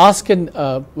if you ask an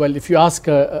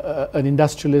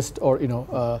industrialist, or you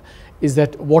know, is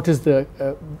that what is the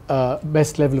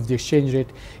best level of the exchange rate,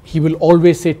 he will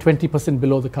always say 20%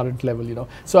 below the current level. You know,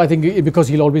 so I think because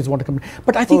he'll always want to come.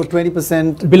 But I think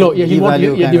 20% below, yeah, he'll want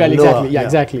devalue yeah, kind of devalue, lower. exactly, yeah,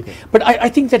 exactly. Okay. But I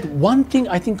think that one thing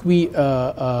I think we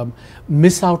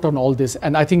miss out on all this,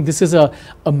 and I think this is a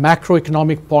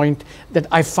macroeconomic point that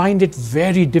I find it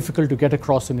very difficult to get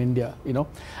across in India. You know,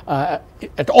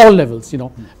 at all levels. You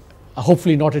know.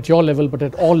 Hopefully not at your level, but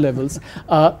at all levels,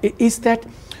 is that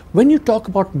when you talk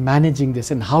about managing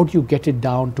this and how do you get it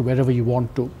down to wherever you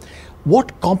want to,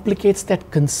 what complicates that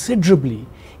considerably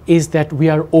is that we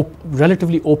are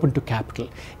relatively open to capital.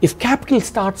 If capital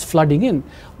starts flooding in,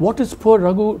 what is poor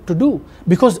Raghu to do?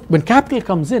 Because when capital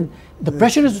comes in, the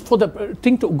pressure is for the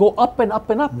thing to go up and up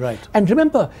and up. Right. And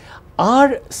remember,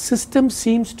 our system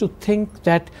seems to think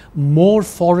that more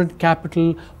foreign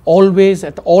capital always,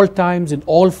 at all times, in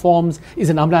all forms, is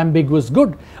an unambiguous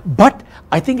good. But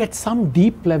I think at some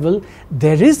deep level,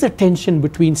 there is a tension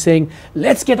between saying,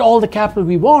 let's get all the capital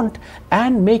we want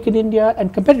and make in India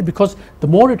and competitive, because the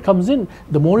more it comes in,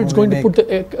 the more it's going to put the...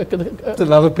 It's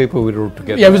another paper we wrote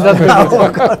together. Yeah, it was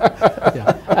another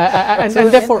paper. And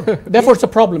therefore it's a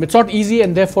problem. It's not easy,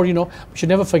 and therefore, we should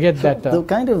never forget that. The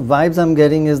kind of vibes I'm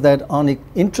getting is that on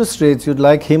interest rates, you'd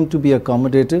like him to be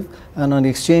accommodative, and on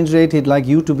exchange rate, he'd like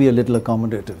you to be a little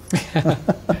accommodative.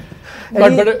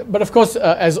 But of course,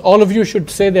 as all of you should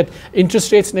say, that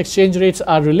interest rates and exchange rates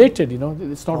are related.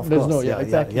 It's not. There's no. Yeah,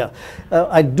 exactly. Yeah.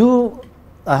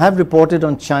 I have reported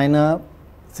on China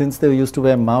since they used to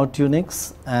wear Mao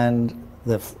tunics, and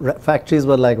the factories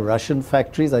were like Russian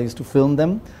factories. I used to film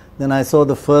them. Then I saw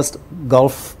the first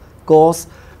golf course,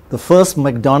 the first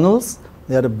McDonald's.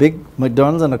 They had a big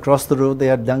McDonald's, and across the road they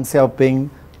had Deng Xiaoping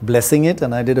blessing it,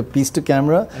 and I did a piece to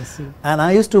camera. I see. And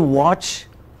I used to watch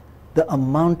the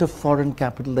amount of foreign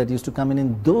capital that used to come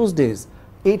in those days.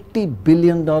 $80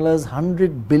 billion,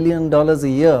 $100 billion a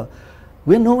year.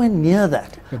 We're nowhere near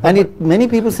that. And many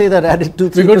people say that added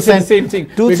 2-3%. We're going to say the same thing.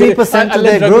 2-3% to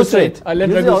their growth rate. I'll let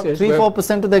Raghu say it.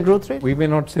 3-4% to their growth rate. We may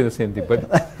not say the same thing,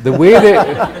 but the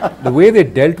way they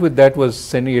dealt with that was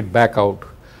sending it back out.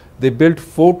 They built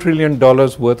 $4 trillion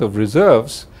worth of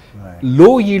reserves,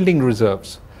 low yielding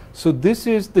reserves. So this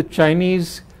is the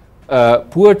Chinese,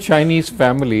 poor Chinese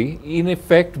family, in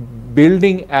effect,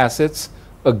 building assets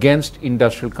against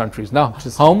industrial countries. Now,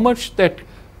 how much that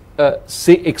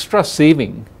extra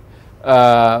saving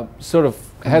sort of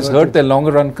has hurt their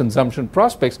longer run consumption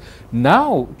prospects.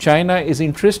 Now, China is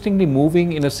interestingly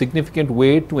moving in a significant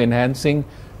way to enhancing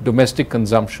domestic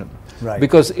consumption. Right.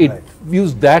 Because it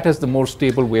views that as the more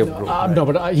stable way of growth. No,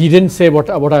 but he didn't say what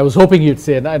I was hoping you'd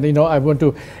say, and I want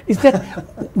to. Is that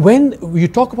when you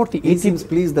talk about the 80? He seems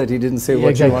pleased that he didn't say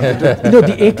what you wanted to.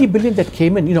 The 80 billion that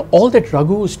came in. All that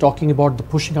Raghu was talking about, the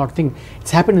pushing out thing,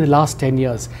 it's happened in the last 10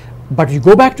 years. But you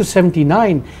go back to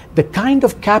 79, the kind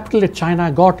of capital that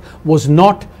China got was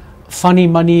not funny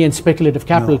money and speculative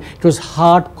capital. No. It was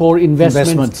hardcore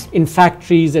investments in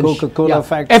factories and Coca-Cola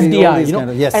factories,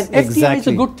 FDI. Yes, and exactly. FDI is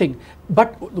a good thing.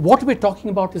 But what we're talking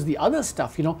about is the other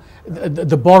stuff,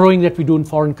 the borrowing that we do in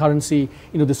foreign currency,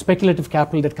 the speculative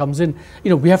capital that comes in.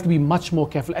 We have to be much more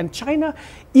careful. And China,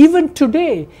 even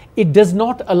today, it does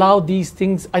not allow these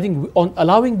things. I think on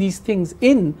allowing these things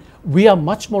in, we are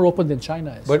much more open than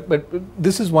China is. But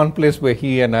this is one place where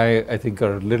he and I think,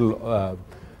 are a little,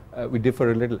 we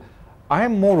differ a little. I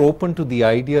am more open to the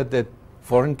idea that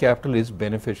foreign capital is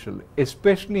beneficial,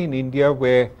 especially in India,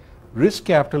 where risk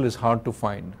capital is hard to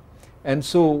find. And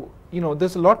so,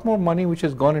 there's a lot more money which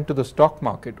has gone into the stock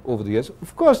market over the years.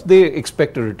 Of course, they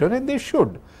expect a return, and they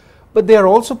should. But they are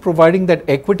also providing that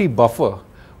equity buffer,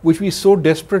 which we so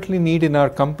desperately need in our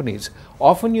companies.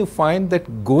 Often you find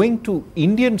that going to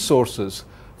Indian sources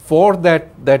for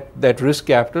that risk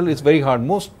capital is very hard.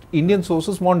 Most Indian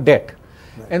sources want debt.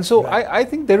 And so I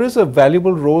think there is a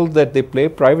valuable role that they play.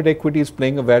 Private equity is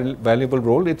playing a valuable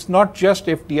role. It's not just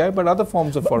FDI, but other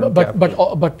forms of foreign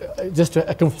capital. But just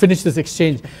to finish this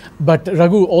exchange, but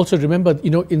Raghu, also remember,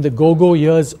 in the go-go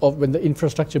years of when the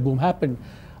infrastructure boom happened,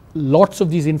 lots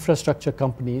of these infrastructure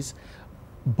companies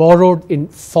borrowed in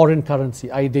foreign currency.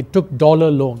 They took dollar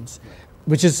loans,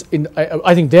 which is,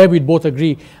 I think there we'd both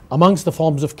agree, amongst the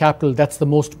forms of capital, that's the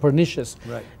most pernicious.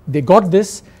 Right. They got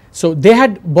this. So they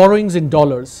had borrowings in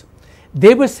dollars.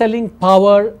 They were selling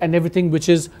power and everything, which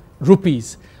is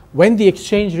rupees. When the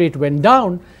exchange rate went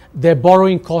down, their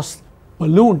borrowing costs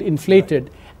ballooned, inflated.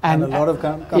 And a lot of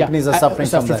companies are suffering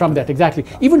from that. Exactly.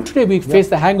 Even today we face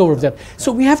the hangover of that.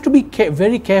 So we have to be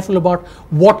very careful about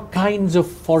what kinds of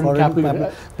foreign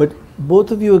capital. But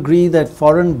both of you agree that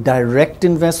foreign direct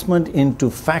investment into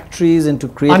factories, into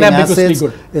creating assets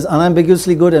is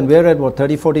unambiguously good, and we're at what,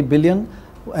 30-40 billion?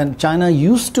 And China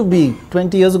used to be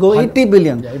 20 years ago 80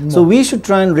 billion. Yeah, so we should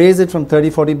try and raise it from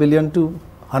 30-40 billion to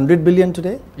 100 billion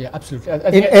today? Yeah, absolutely.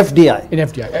 In FDI. In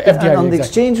FDI. And on the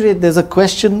exchange rate, there's a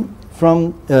question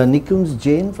from Nikunj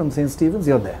Jain from St. Stephen's.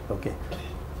 You're there. Okay.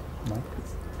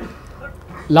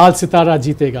 Lal Sitara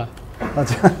jeetega.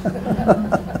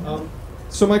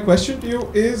 So my question to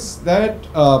you is that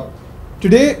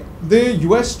today the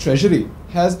US Treasury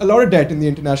has a lot of debt in the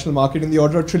international market in the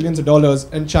order of trillions of dollars,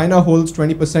 and China holds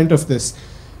 20% of this.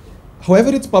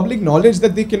 However, it's public knowledge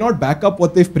that they cannot back up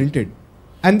what they've printed.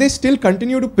 And they still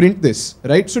continue to print this,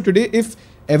 right? So today, if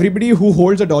everybody who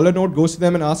holds a dollar note goes to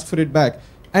them and asks for it back,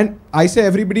 And I say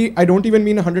everybody, I don't even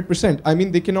mean 100%. I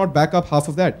mean, they cannot back up half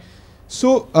of that.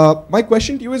 So my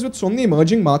question to you is, with so many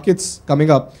emerging markets coming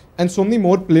up and so many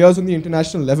more players on the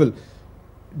international level,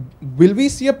 will we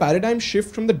see a paradigm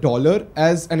shift from the dollar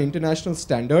as an international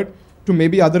standard to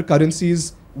maybe other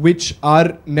currencies which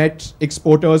are net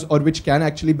exporters or which can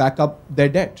actually back up their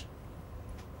debt?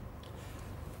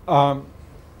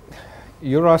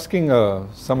 You're asking a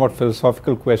somewhat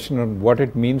philosophical question on what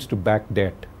it means to back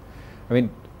debt. I mean,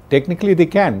 technically they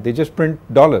can. They just print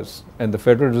dollars, and the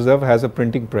Federal Reserve has a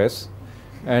printing press,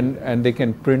 and they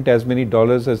can print as many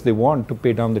dollars as they want to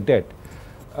pay down the debt.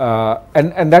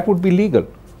 And that would be legal,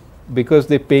 because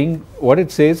they're paying, what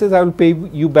it says is, I will pay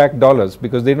you back dollars,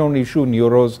 because they don't issue in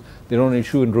euros, they don't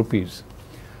issue in rupees.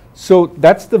 So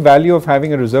that's the value of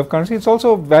having a reserve currency. It's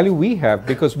also a value we have,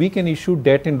 because we can issue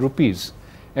debt in rupees.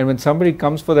 And when somebody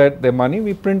comes for their money,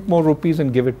 we print more rupees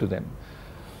and give it to them.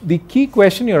 The key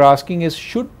question you're asking is,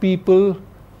 should people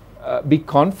be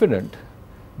confident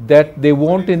that they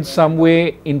won't in some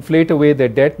way inflate away their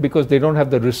debt because they don't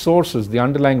have the resources, the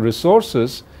underlying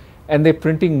resources, and they're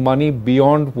printing money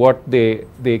beyond what they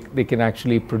can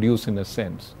actually produce in a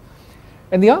sense?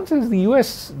 And the answer is, the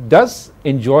US does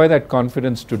enjoy that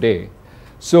confidence today.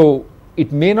 So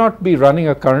it may not be running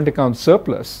a current account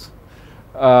surplus,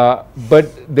 but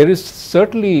there is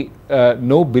certainly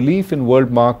no belief in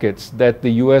world markets that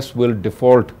the US will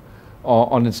default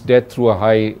on its debt through a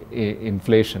high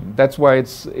inflation. That's why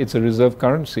it's a reserve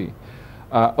currency.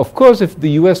 Of course, if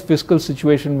the US fiscal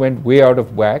situation went way out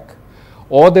of whack,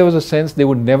 or there was a sense they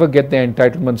would never get their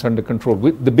entitlements under control.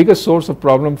 The biggest source of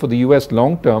problem for the US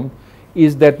long term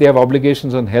is that they have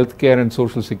obligations on healthcare and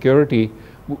social security,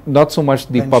 not so much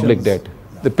the Pensions. Public debt,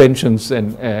 the pensions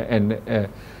and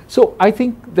so I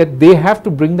think that they have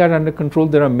to bring that under control.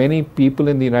 There are many people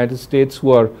in the United States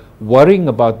who are worrying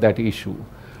about that issue.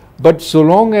 But so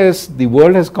long as the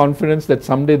world has confidence that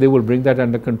someday they will bring that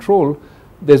under control,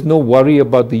 there's no worry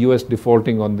about the US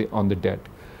defaulting on the debt.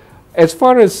 As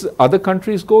far as other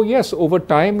countries go, yes, over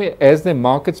time, as their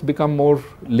markets become more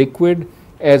liquid,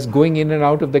 as going in and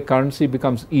out of the currency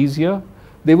becomes easier,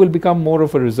 they will become more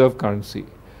of a reserve currency.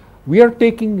 We are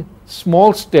taking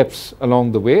small steps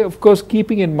along the way, of course,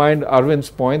 keeping in mind Arvind's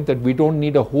point that we don't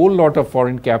need a whole lot of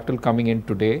foreign capital coming in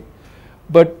today.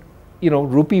 But,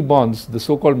 rupee bonds, the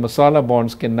so-called masala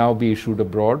bonds, can now be issued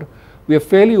abroad. We are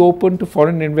fairly open to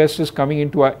foreign investors coming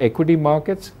into our equity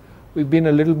markets. We've been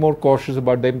a little more cautious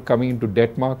about them coming into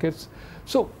debt markets.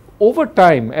 So over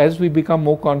time, as we become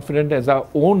more confident, as our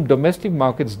own domestic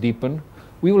markets deepen,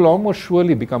 we will almost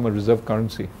surely become a reserve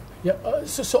currency. Yeah,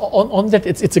 so on that,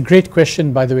 it's a great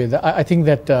question, by the way. I think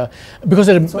that because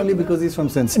it's only because he's from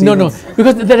St. Stephen's. No,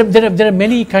 because there are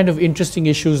many kind of interesting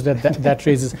issues that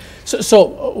raises.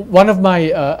 So one of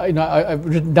my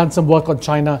I've done some work on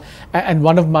China, and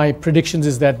one of my predictions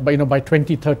is that by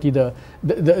 2030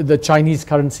 the Chinese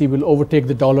currency will overtake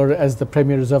the dollar as the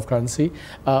premier reserve currency.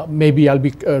 Maybe I'll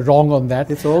be wrong on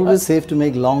that. It's always safe to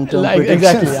make long-term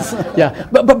predictions. Exactly. Yeah.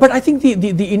 But I think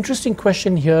the interesting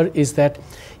question here is that.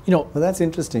 Well, that's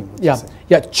interesting. Yeah.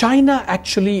 China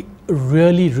actually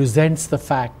really resents the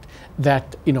fact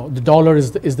that the dollar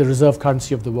is the reserve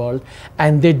currency of the world,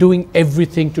 and they're doing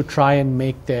everything to try and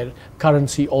make their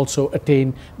currency also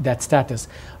attain that status.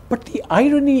 But the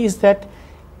irony is that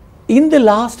in the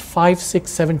last 5,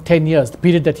 6, 7, 10 years, the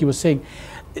period that he was saying,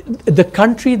 the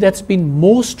country that's been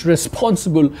most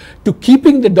responsible to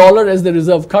keeping the dollar as the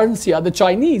reserve currency are the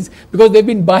Chinese, because they've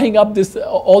been buying up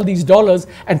all these dollars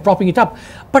and propping it up.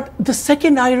 But the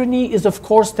second irony is, of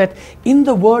course, that in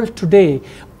the world today,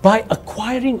 by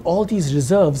acquiring all these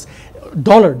reserves,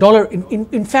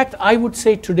 in fact, I would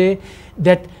say today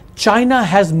that China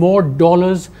has more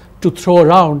dollars to throw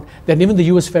around than even the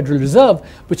US Federal Reserve,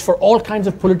 which for all kinds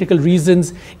of political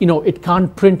reasons, it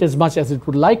can't print as much as it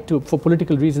would like to for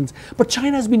political reasons. But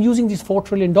China has been using these $4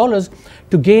 trillion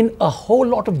to gain a whole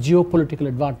lot of geopolitical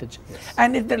advantage. Yes.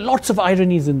 And there are lots of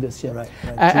ironies in this. Yeah. Right.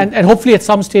 And hopefully at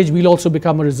some stage we'll also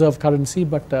become a reserve currency,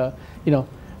 but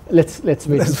let's wait.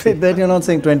 Let's wait. That you're not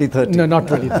saying 2030. No, not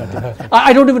 2030.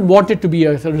 I don't even want it to be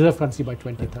a reserve currency by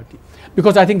 2030,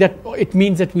 because I think that it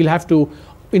means that we'll have to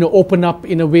open up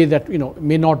in a way that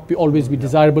may not always be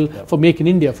desirable for Make in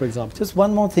India, for example. Just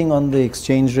one more thing on the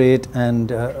exchange rate.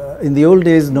 And in the old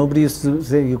days, nobody used to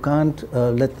say you can't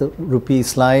let the rupee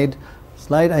slide.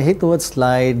 I hate the word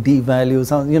slide,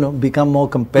 devalue, become more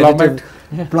competitive.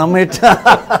 Plummet.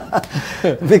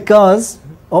 Because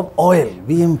of oil.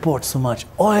 We import so much.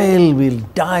 Oil will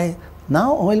die.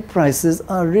 Now oil prices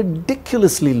are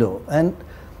ridiculously low. And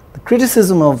the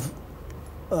criticism of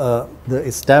the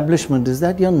establishment is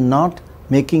that you're not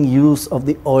making use of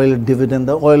the oil dividend,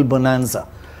 the oil bonanza,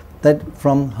 that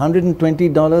from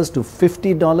 $120 to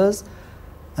 $50,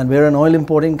 and we're an oil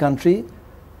importing country,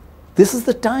 this is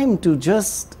the time to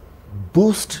just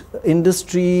boost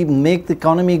industry, make the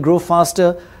economy grow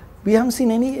faster. We haven't seen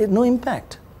no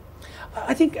impact.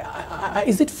 I think,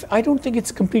 I don't think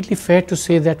it's completely fair to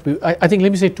say that I think,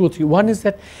 let me say two or three. One is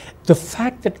that the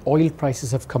fact that oil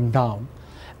prices have come down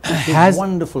has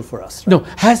wonderful for us. Right? No,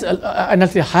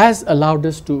 has allowed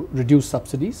us to reduce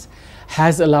subsidies,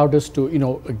 has allowed us to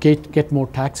get more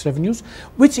tax revenues,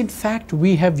 which in fact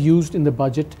we have used in the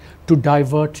budget to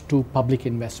divert to public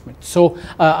investment. So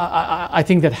I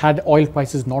think that had oil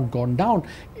prices not gone down,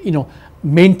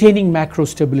 maintaining macro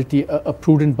stability, a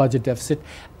prudent budget deficit,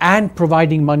 and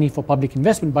providing money for public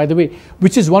investment, by the way,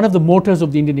 which is one of the motors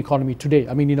of the Indian economy today.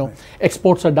 I mean, right.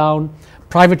 Exports are down,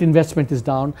 private investment is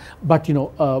down, but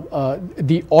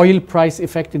the oil price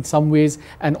effect in some ways,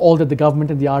 and all that the government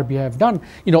and the RBI have done,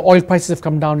 oil prices have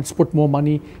come down, it's put more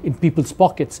money in people's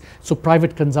pockets. So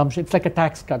private consumption, it's like a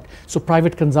tax cut. So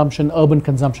private consumption, urban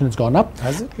consumption has gone up.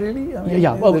 Has it really? I mean,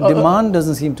 yeah. Well, the demand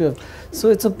doesn't seem to have. So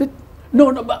it's a bit. No,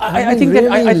 but I think really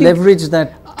that I think leverage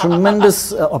that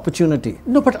tremendous opportunity.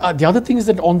 No, but the other thing is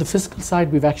that on the fiscal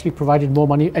side, we've actually provided more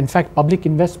money. In fact, public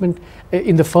investment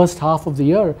in the first half of the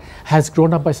year has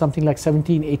grown up by something like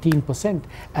 17–18%,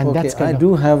 and okay, that's kind I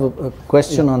do have a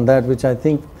question on that, which I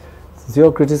think, since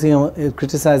you're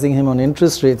criticizing him on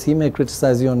interest rates, he may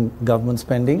criticize you on government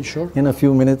spending. Sure. In a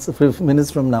few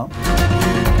minutes from now.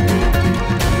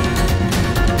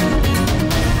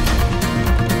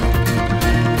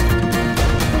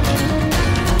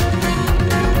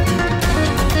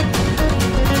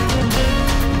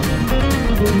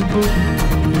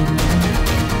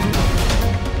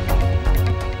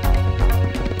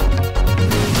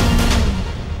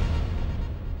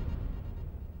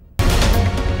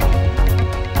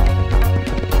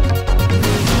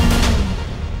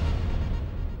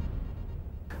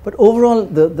 But overall,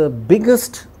 the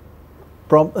biggest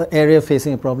area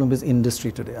facing a problem is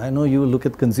industry today. I know you look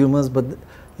at consumers, but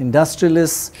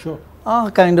industrialists Sure.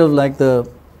 are kind of like they're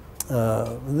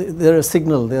a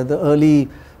signal, they're the early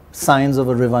signs of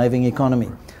a reviving economy.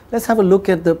 Let's have a look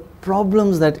at the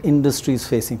problems that industry is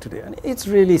facing today. And it's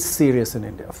really serious in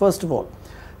India. First of all,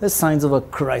 there's signs of a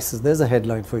crisis. There's a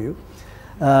headline for you.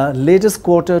 Latest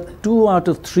quarter, 2 out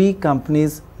of 3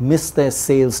 companies missed their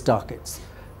sales targets.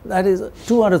 That is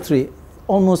 2 out of 3,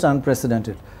 almost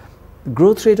unprecedented. The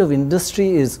growth rate of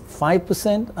industry is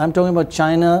 5%. I'm talking about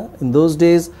China in those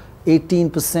days,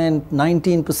 18%,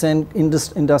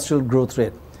 19% industrial growth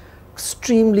rate.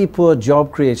 Extremely poor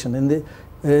job creation in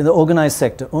the organized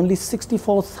sector. Only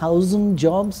 64,000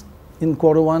 jobs in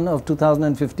quarter 1 of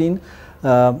 2015.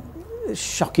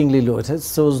 Shockingly low. It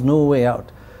shows no way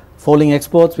out. Falling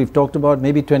exports, we've talked about,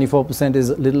 maybe 24% is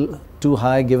a little too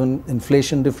high given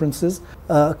inflation differences.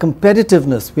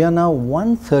 Competitiveness, we are now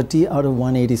 130 out of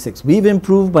 186. We've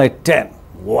improved by 10.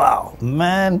 Wow,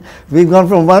 man, we've gone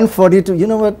from 140 to, you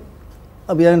know what,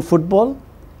 we are in football,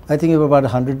 I think we're about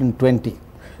 120.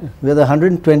 We're the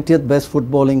 120th best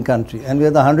footballing country, and we're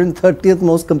the 130th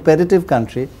most competitive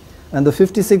country, and the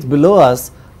 56 below us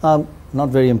are not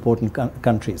very important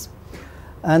countries.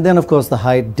 And then, of course, the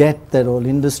high debt that all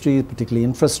industry, particularly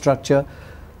infrastructure.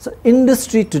 So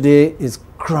industry today is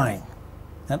crying.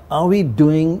 And are we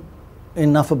doing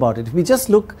enough about it? If we just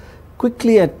look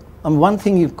quickly at, one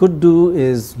thing you could do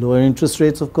is lower interest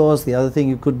rates, of course. The other thing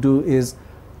you could do is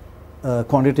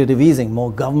quantitative easing,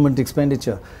 more government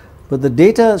expenditure. But the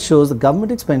data shows the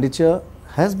government expenditure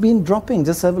has been dropping.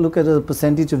 Just have a look at the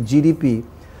percentage of GDP.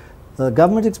 The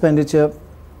government expenditure,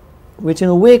 which in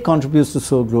a way contributes to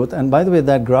slow growth. And by the way,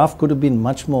 that graph could have been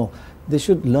much more. They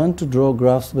should learn to draw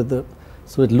graphs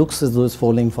so it looks as though it's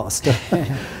falling faster.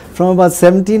 From about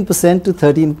 17% to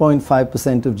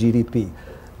 13.5% of GDP.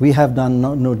 We have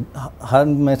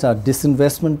haven't met our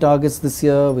disinvestment targets this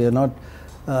year. We are not,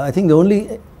 I think the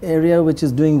only area which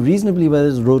is doing reasonably well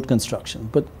is road construction.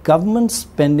 But government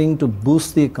spending to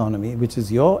boost the economy, which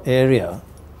is your area,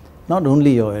 not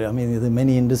only your area, I mean, there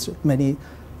are many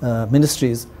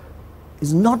ministries,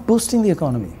 is not boosting the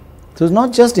economy. So it's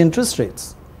not just interest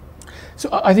rates. So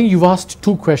I think you've asked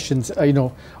 2 questions.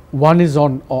 One is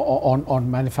on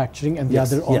manufacturing, and the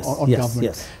other on government.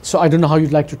 Yes. So I don't know how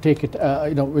you'd like to take it.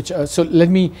 So let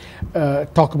me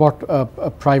talk about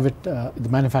the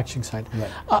manufacturing side.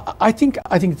 Right. I think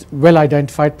it's well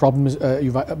identified problems.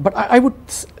 But I would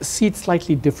see it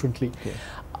slightly differently. Okay.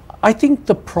 I think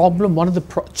the problem, one of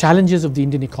the challenges of the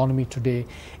Indian economy today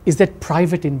is that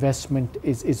private investment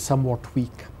is somewhat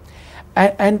weak.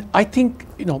 And I think,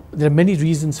 there are many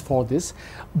reasons for this,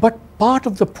 but part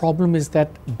of the problem is that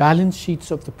balance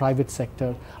sheets of the private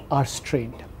sector are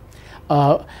strained.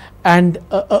 And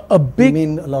a big... You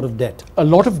mean a lot of debt? A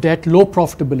lot of debt, low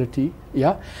profitability,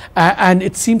 yeah, and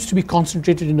it seems to be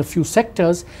concentrated in a few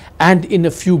sectors and in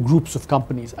a few groups of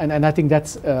companies, and I think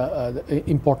that's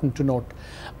important to note.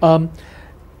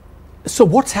 So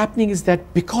what's happening is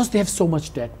that because they have so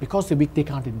much debt, because they're weak, they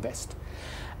can't invest.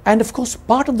 And of course,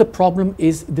 part of the problem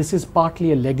is this is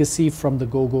partly a legacy from the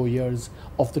go-go years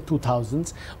of the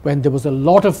 2000s, when there was a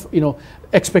lot of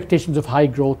expectations of high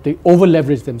growth. They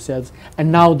over-leveraged themselves,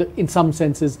 and now in some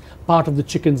senses part of the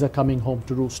chickens are coming home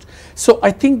to roost. So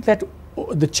I think that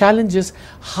the challenge is,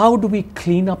 how do we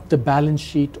clean up the balance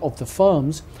sheet of the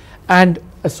firms, and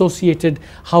associated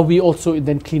how we also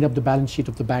then clean up the balance sheet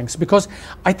of the banks? Because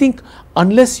I think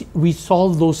unless we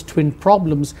solve those twin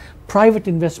problems, private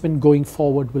investment going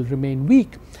forward will remain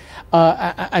weak.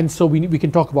 And so we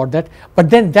can talk about that. But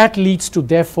then that leads to,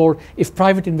 therefore, if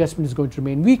private investment is going to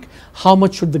remain weak, how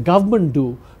much should the government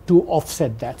do to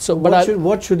offset that? So,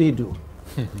 what should he do?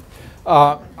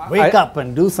 Wake up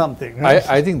and do something.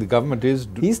 I think the government is.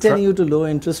 He's telling you to lower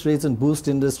interest rates and boost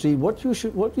industry. What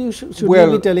should we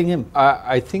be telling him?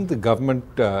 I think the government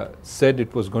said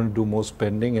it was going to do more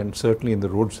spending, and certainly in the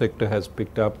road sector has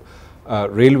picked up.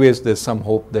 Railways, there's some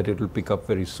hope that it will pick up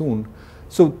very soon.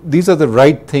 So these are the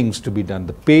right things to be done.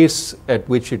 The pace at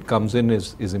which it comes in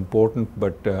is important,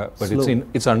 but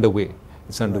it's underway.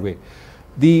 It's underway. Right.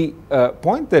 The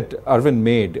point that Arvind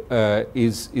made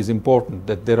is important,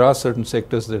 that there are certain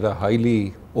sectors that are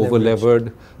highly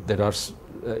over-levered, that are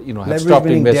have stopped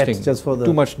investing,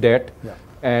 too much debt,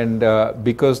 and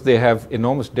because they have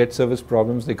enormous debt service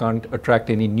problems, they can't attract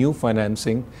any new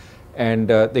financing, and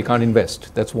they can't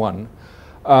invest. That's one.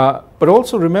 But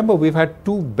also remember, we've had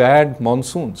 2 bad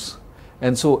monsoons,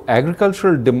 and so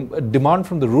agricultural demand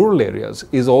from the rural areas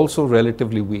is also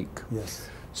relatively weak. Yes.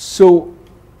 So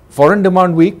foreign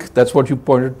demand weak, that's what you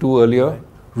pointed to earlier. Right.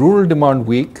 Rural demand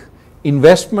weak,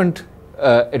 investment,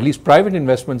 at least private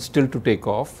investment, still to take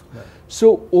off. Right.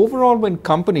 So overall, when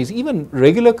companies, even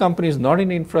regular companies, not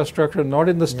in infrastructure, not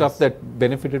in the stuff that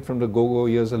benefited from the go-go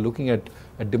years, are looking at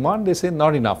demand, they say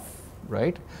not enough,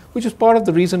 right? Which is part of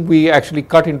the reason we actually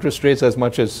cut interest rates as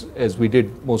much as we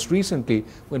did most recently,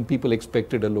 when people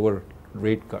expected a lower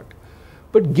rate cut.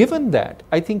 But given that,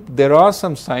 I think there are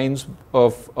some signs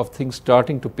of things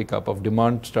starting to pick up, of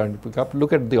demand starting to pick up.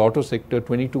 Look at the auto sector,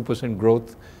 22%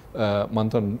 growth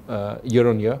year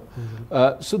on year.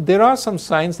 Mm-hmm. So there are some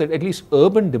signs that at least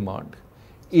urban demand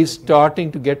is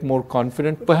starting to get more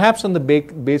confident, perhaps on the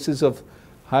basis of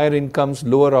higher incomes,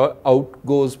 lower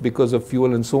outgoes because of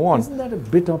fuel and so on. Isn't that a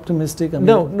bit optimistic? I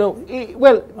mean, no.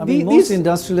 Well, most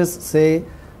industrialists say,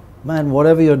 man,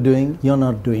 whatever you're doing, you're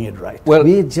not doing it right. Well,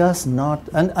 we're just not.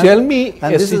 Tell me a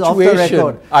this situation. Is off the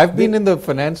record. I've been in the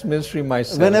finance ministry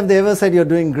myself. When have they ever said you're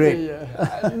doing great?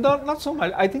 Not so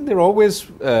much. I think they're always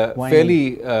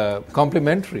fairly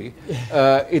complimentary.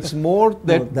 It's more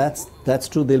that... No, that's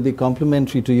true. They'll be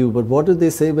complimentary to you. But what do they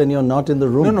say when you're not in the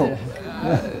room? No.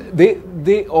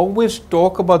 They always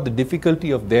talk about the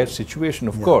difficulty of their situation,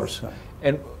 of course. Right.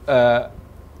 And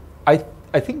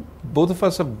I think both of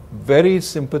us are very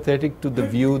sympathetic to the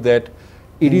view that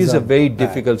it is a very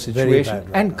difficult situation,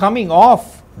 and coming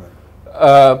off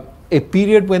a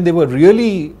period when they were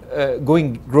really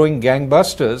growing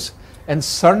gangbusters, and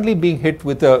suddenly being hit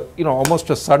with almost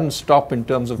a sudden stop in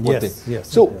terms of what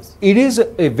it is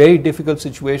a very difficult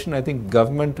situation. I think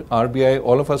government, RBI,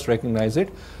 all of us recognize it,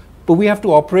 but we have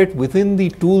to operate within the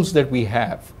tools that we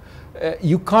have.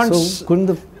 You can't. So couldn't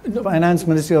the finance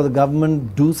ministry or the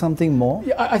government do something more?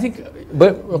 Yeah, I think.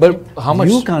 But how much?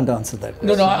 You can't answer that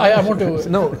question. No, I want to.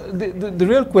 No, the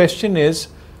real question is,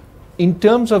 in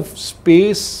terms of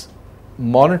space,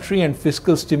 monetary and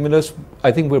fiscal stimulus,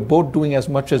 I think we're both doing as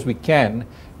much as we can,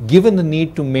 given the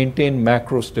need to maintain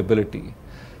macro stability.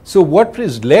 So what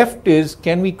is left is,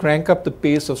 can we crank up the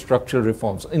pace of structural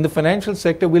reforms? In the financial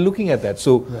sector, we're looking at that.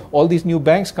 So all these new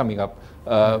banks coming up.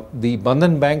 The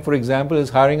Bandhan Bank, for example, is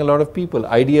hiring a lot of people.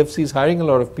 IDFC is hiring a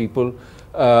lot of people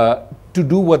to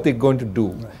do what they're going to do.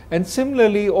 Right. And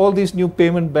similarly, all these new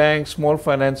payment banks, small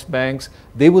finance banks,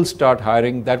 they will start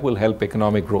hiring. That will help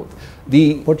economic growth.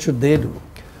 What should they do?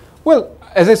 Well,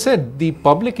 as I said, the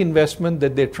public investment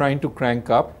that they're trying to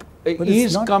crank up but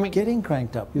is it's not getting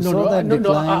cranked up. You saw that decline.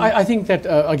 No, I think that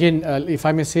again, if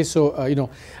I may say so,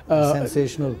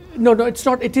 sensational. No, it's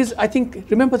not. It is. I think.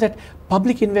 Remember that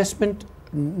public investment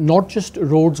not just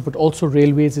roads but also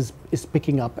railways is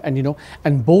picking up,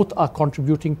 and both are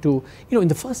contributing to, in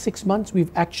the first 6 months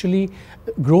we've actually,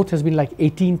 growth has been like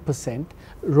 18%,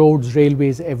 roads,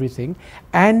 railways, everything,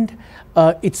 and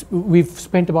we've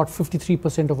spent about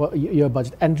 53% of our year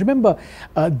budget. And remember,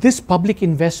 this public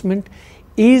investment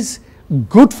is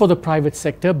good for the private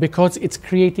sector because it's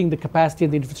creating the capacity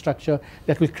and the infrastructure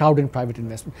that will crowd in private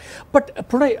investment. But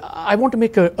Pranay, I want to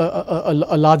make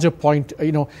a larger point.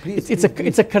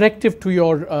 It's a corrective to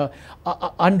your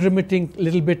unremitting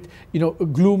little bit,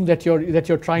 gloom that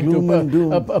you're trying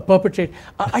to perpetrate.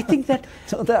 I think that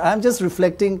I'm just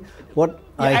reflecting what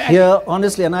I hear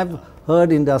honestly, and I've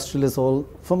heard industrialists all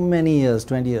for many years,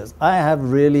 20 years. I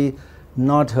have really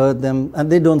not heard them,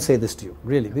 and they don't say this to you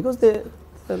really because they're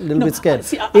a little bit scared.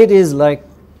 It is like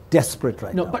desperate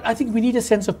right now. No, but I think we need a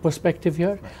sense of perspective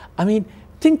here. Right. I mean,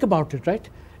 think about it, right?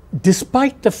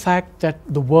 Despite the fact that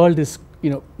the world is,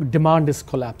 demand is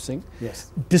collapsing,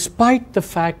 yes, despite the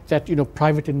fact that,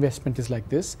 private investment is like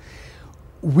this,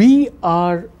 we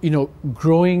are,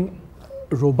 growing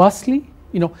robustly.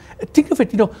 Think of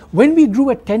it, when we grew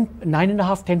at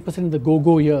 9.5–10% in the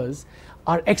go-go years,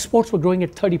 our exports were growing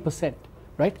at 30%,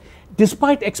 right?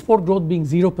 Despite export growth being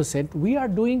 0%, we are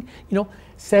doing,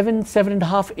 7,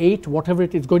 7.5, 8, whatever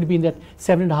it is going to be in that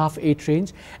 7.5, 8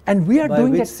 range, and we are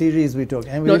doing that. By which series we talk?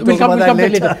 And we'll come to that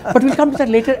later. But we'll come to that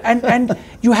later, and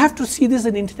you have to see this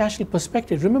in international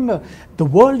perspective. Remember, the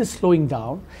world is slowing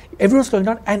down, everyone's slowing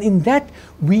down, and in that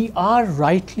we are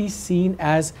rightly seen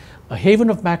as a haven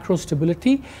of macro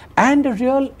stability and a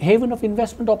real haven of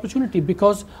investment opportunity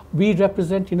because we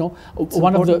represent,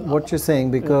 one of the... What you're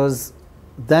saying, because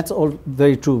that's all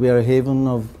very true. We are a haven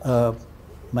of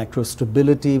macro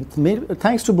stability.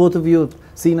 Thanks to both of you,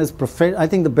 seen as I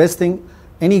think the best thing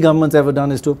any government's ever done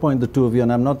is to appoint the two of you,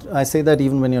 and I say that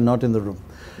even when you're not in the room.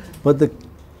 But the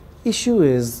issue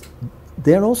is,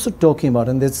 they're also talking about,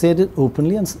 and they've said it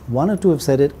openly, and one or two have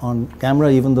said it on camera,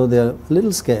 even though they're a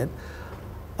little scared,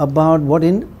 about what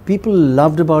people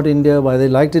loved about India, why they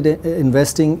liked it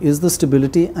investing, is the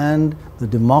stability and the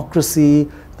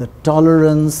democracy, the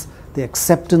tolerance, the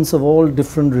acceptance of all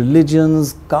different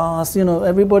religions, castes,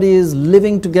 everybody is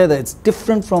living together. It's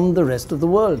different from the rest of the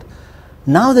world.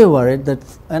 Now they're worried that,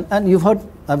 and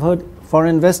I've heard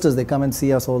foreign investors, they come and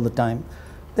see us all the time.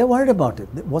 They're worried about it.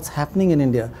 What's happening in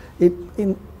India?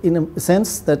 In a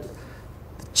sense that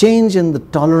the change in the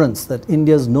tolerance that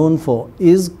India is known for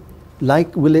is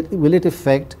like, will it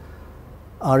affect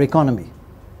our economy?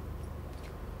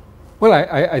 Well,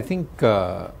 I think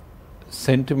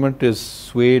sentiment is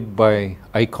swayed by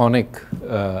iconic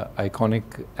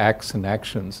acts and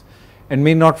actions, and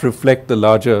may not reflect the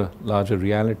larger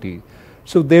reality.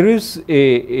 So there is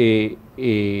a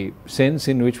sense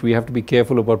in which we have to be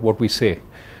careful about what we say,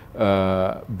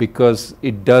 because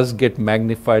it does get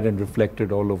magnified and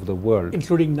reflected all over the world,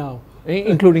 including now.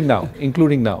 Including now.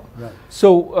 Right.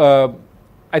 So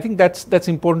I think that's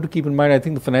important to keep in mind. I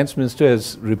think the finance minister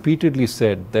has repeatedly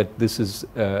said that this is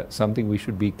something we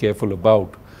should be careful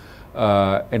about,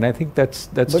 and I think that's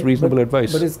reasonable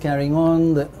advice. But it's carrying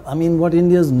on. What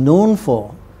India is known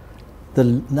for,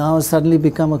 now has suddenly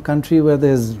become a country where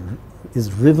there's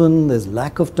there's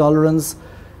lack of tolerance.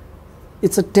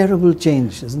 It's a terrible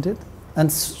change, isn't it?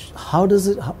 And how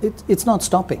does it's not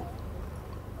stopping.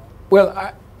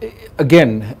 Well,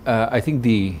 again, I think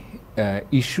the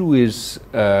issue is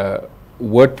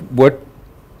what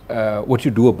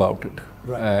you do about it,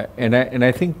 right. And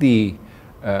I think the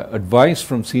advice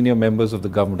from senior members of the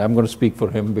government, I'm going to speak for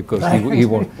him because he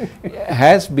won't,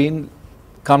 has been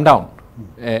calm down,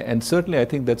 and certainly I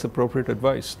think that's appropriate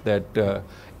advice, that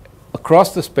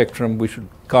across the spectrum we should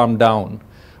calm down,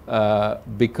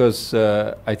 because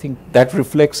I think that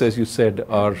reflects, as you said,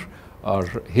 our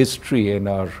history and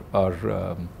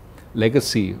our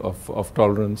legacy of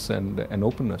tolerance and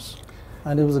openness.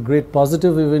 And it was a great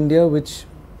positive of India, which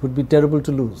would be terrible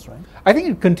to lose, right? I think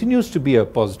it continues to be a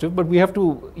positive, but we have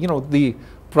to, the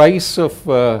price of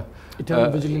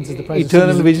eternal vigilance is the price.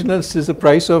 Eternal vigilance is the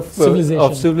price of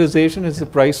civilization. Is the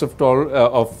price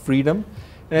of freedom.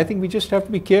 And I think we just have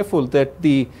to be careful that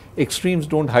the extremes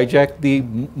don't hijack the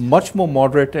much more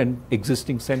moderate and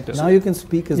existing centers. Now you can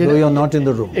speak as though you're not in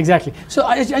the room. Exactly. So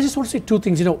I just want to say two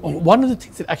things. One of the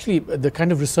things that actually the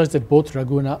kind of research that both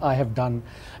Raghu and I have done,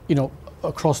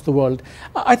 across the world,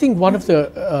 I think one of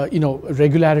the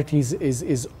regularities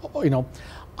is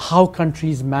how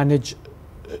countries manage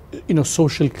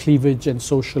social cleavage and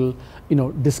social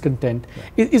discontent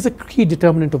is a key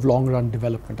determinant of long-run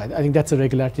development. I think that's a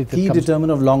regularity that Key comes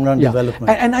determinant of long-run development.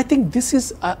 And I think this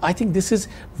is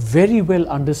very well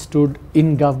understood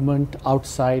in government,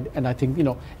 outside, and I think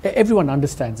everyone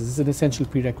understands this. It's an essential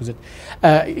prerequisite.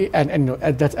 And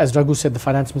that, as Raghu said, the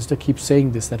finance minister keeps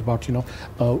saying this, that about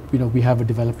we have a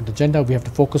development agenda, we have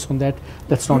to focus on that.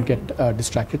 Let's not get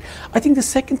distracted. I think the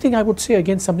second thing I would say,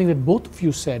 again, something that both of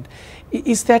you said,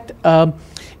 is that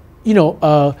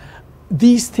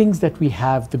these things that we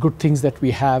have, the good things that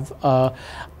we have, have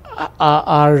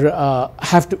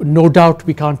to, no doubt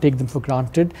we can't take them for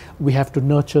granted. We have to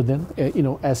nurture them,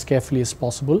 as carefully as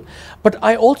possible. But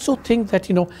I also think that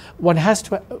one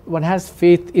has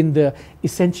faith in the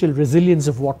essential resilience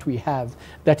of what we have.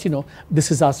 That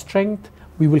this is our strength.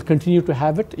 We will continue to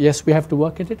have it. Yes, we have to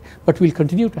work at it, but we'll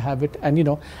continue to have it, and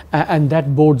and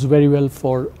that bodes very well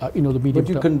for the medium term. But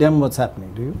you condemn what's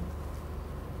happening, do you?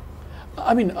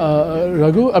 I mean,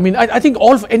 Raghu, I think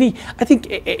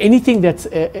anything that's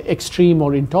extreme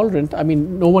or intolerant,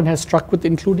 no one has struck with,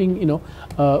 including,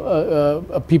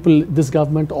 people, this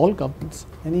government, all governments.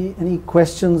 Any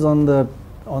questions on the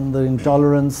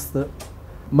intolerance?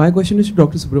 My question is to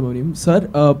Dr. Subramanian. Sir,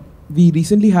 we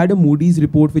recently had a Moody's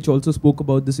report which also spoke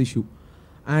about this issue.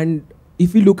 And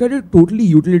if we look at a totally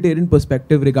utilitarian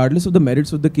perspective, regardless of the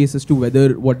merits of the case as to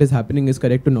whether what is happening is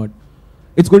correct or not,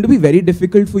 it's going to be very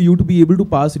difficult for you to be able to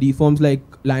pass reforms like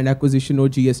land acquisition or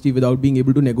GST without being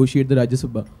able to negotiate the Rajya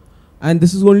Sabha. And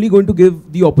this is only going to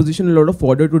give the opposition a lot of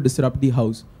fodder to disrupt the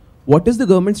House. What is the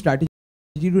government's strategy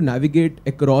to navigate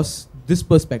across this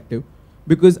perspective?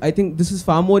 Because I think this is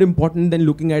far more important than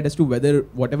looking at as to whether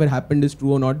whatever happened is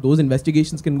true or not. Those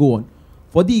investigations can go on.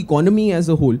 For the economy as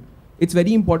a whole, it's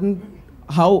very important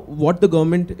what the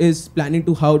government is planning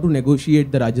to, how to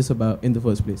negotiate the Rajya Sabha in the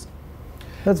first place.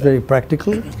 That's very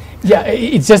practical. Yeah,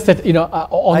 it's just that,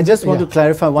 I just want to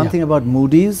clarify one thing about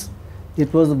Moody's.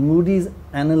 It was Moody's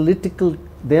analytical,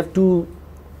 they have two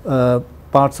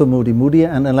parts of Moody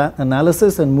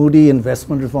analysis and Moody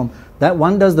investment reform. That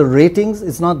one does the ratings,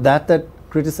 it's not that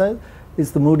criticized, it's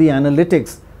the Moody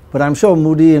analytics. But I'm sure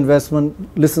Moody investment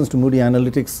listens to Moody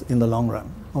analytics in the long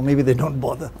run, or maybe they don't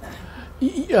bother.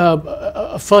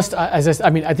 First,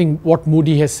 I think what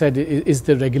Moody has said is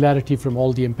the regularity from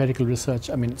all the empirical research.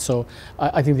 So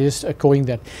I think they're just echoing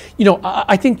that.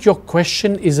 I think your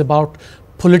question is about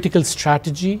political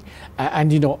strategy,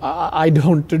 and I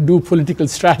don't do political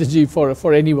strategy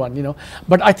for anyone.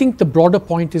 But I think the broader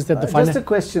point is that the just a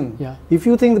question. Yeah. If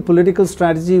you think the political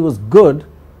strategy was good,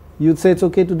 you'd say it's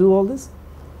okay to do all this?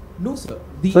 No, sir.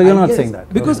 So you're not saying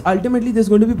that? Because ultimately there's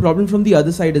going to be problem from the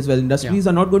other side as well. Industries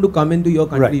are not going to come into your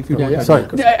country if you don't. Sorry.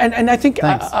 And I think,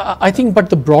 but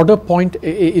the broader point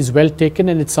is well taken,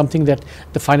 and it's something that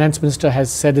the finance minister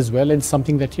has said as well, and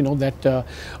something that,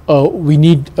 we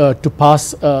need to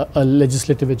pass a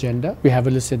legislative agenda. We have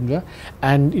a agenda,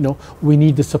 and, we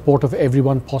need the support of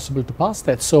everyone possible to pass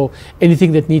that. So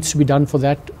anything that needs to be done for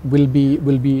that will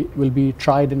be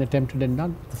tried and attempted and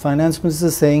done. The finance minister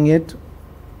is saying it,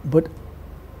 but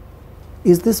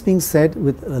is this being said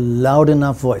with a loud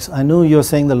enough voice? I know you're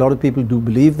saying that a lot of people do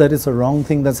believe that it's a wrong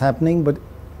thing that's happening, but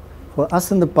for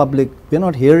us in the public, we're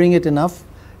not hearing it enough.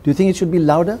 Do you think it should be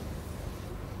louder?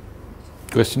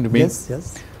 Question to me?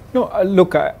 Yes. No,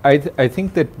 look, I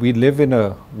think that we live in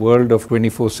a world of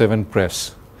 24/7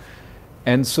 press.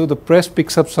 And so the press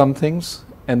picks up some things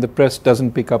and the press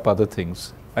doesn't pick up other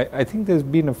things. I think there's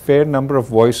been a fair number of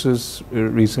voices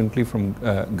recently from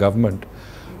government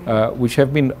which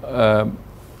have been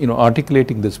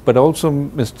articulating this, but also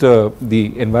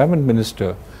the Environment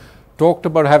Minister talked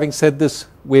about having said this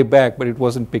way back, but it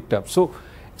wasn't picked up. So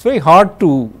it's very hard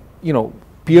to,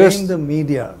 pierce... Blame the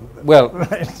media. Well,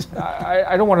 right.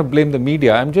 I don't want to blame the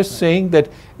media. I'm just saying that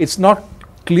it's not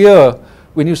clear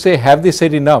when you say, have they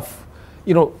said enough?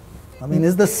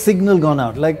 Is the signal gone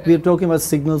out? Like we're talking about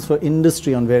signals for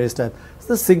industry on various types. Is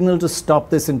the signal to stop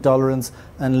this intolerance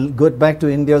and go back to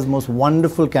India's most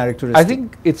wonderful characteristic? I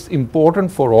think it's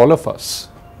important for all of us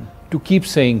to keep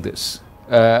saying this.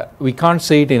 We can't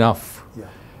say it enough. Yeah.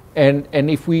 And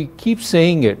if we keep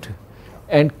saying it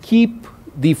and keep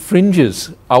the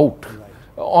fringes out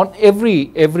on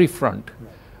every front,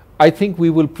 I think we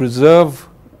will preserve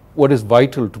what is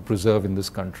vital to preserve in this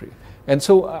country. And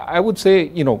so I would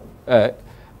say,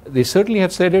 they certainly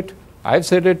have said it. I've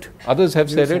said it. Others have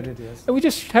said it. Yes. And we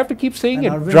just have to keep saying it.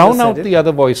 Drown out the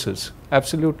other voices.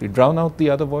 Absolutely. Drown out the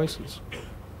other voices.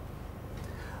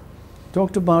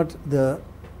 Talked about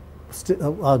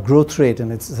our growth rate,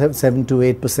 and it's 7 to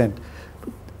 8%.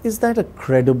 Is that a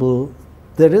credible?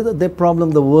 there is the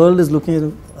problem. The world is looking at,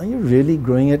 are you really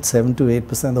growing at 7 to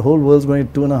 8%? The whole world's growing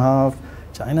at 2.5%.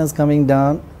 China's coming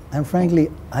down. And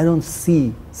frankly, I don't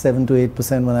see 7 to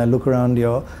 8% when I look around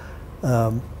your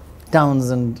towns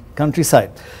and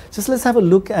countryside. Just let's have a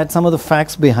look at some of the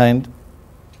facts behind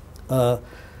the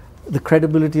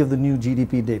credibility of the new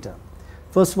GDP data.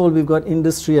 First of all, we've got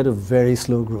industry at a very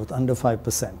slow growth, under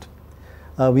 5%.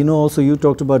 We know also you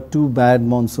talked about 2 bad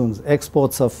monsoons.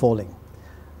 Exports are falling.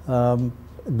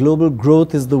 Global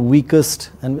growth is the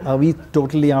weakest, and are we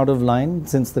totally out of line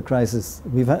since the crisis?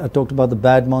 We've talked about the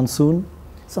bad monsoon.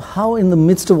 So how in the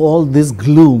midst of all this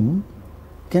gloom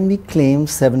can we claim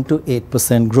 7 to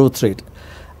 8% growth rate?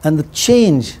 And the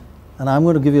change, and I'm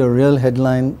going to give you a real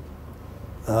headline,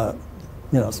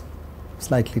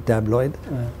 slightly tabloid.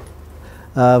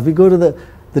 We go to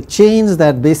the change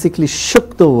that basically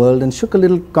shook the world and shook a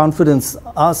little confidence.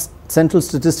 Our Central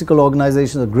Statistical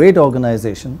Organization, a great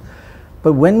organization,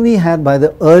 but when we had by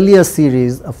the earlier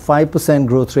series a 5%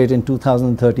 growth rate in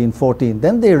 2013-14,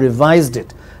 then they revised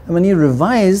it. And when you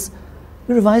revise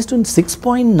to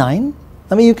 6.9.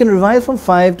 I mean, you can revise from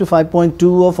 5 to 5.2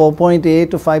 or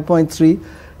 4.8 to 5.3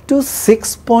 to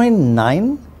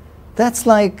 6.9. That's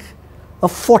like a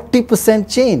 40%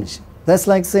 change. That's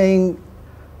like saying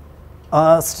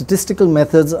our statistical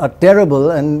methods are terrible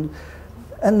and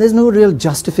there's no real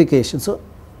justification. So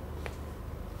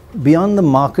beyond the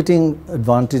marketing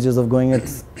advantages of going at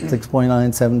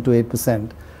 6.9, 7 to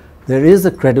 8%, there is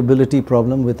a credibility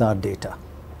problem with our data.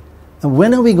 And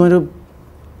when are we going to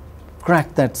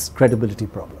crack that credibility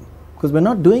problem? Because we're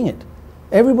not doing it.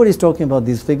 Everybody's talking about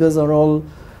these figures are all,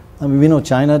 I mean, we know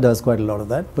China does quite a lot of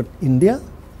that, but India?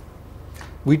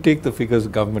 We take the figures the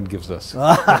government gives us.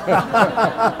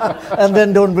 And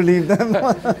then don't believe them.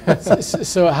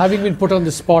 So having been put on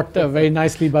the spot very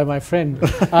nicely by my friend,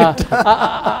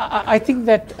 I think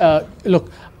that,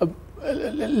 look,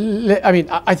 I mean,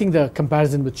 I think the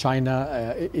comparison with China,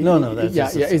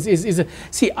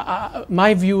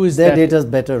 my view is their that data is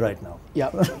better right now. Yeah,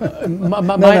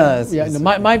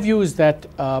 my view is that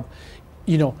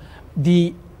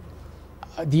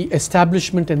the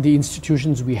establishment and the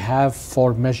institutions we have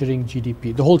for measuring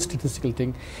GDP, the whole statistical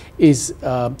thing, is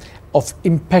of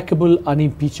impeccable,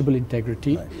 unimpeachable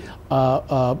integrity.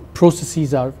 Right.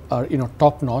 Processes are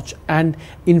top notch, and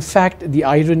in fact, the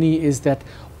irony is that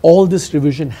all this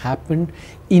revision happened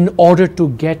in order to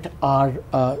get our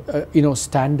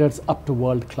standards up to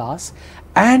world class,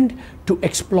 and to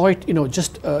exploit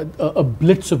just a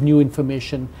blitz of new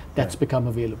information that's become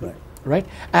available. Right,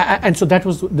 and so that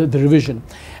was the revision.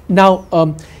 Now,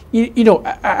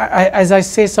 as I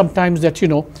say sometimes that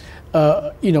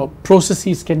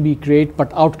processes can be great,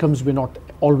 but outcomes we're not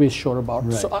always sure about.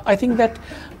 Right. So I think that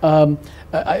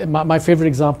my favorite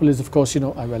example is, of course,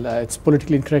 it's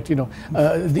politically incorrect.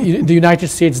 The United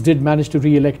States did manage to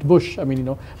re-elect Bush. I mean,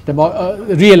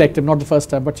 re-elect him, not the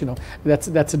first time, but that's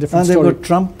a different story. And they got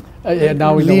Trump.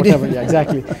 Now we know whatever. Yeah,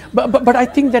 exactly. But I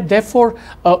think that therefore,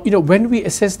 when we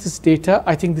assess this data,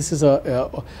 I think this is a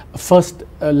first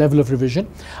level of revision.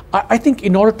 I think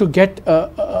in order to get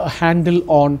a handle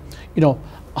on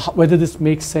whether this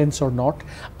makes sense or not,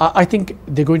 I think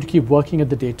they're going to keep working at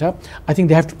the data. I think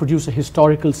they have to produce a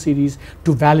historical series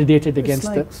to validate it against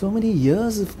so many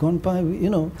years have gone by.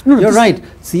 You're right.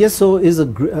 CSO is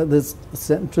this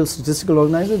Central Statistical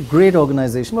Organization, great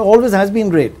organization, but always has been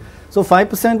great. So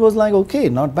 5% was like, okay,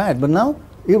 not bad. But now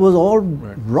it was all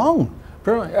wrong.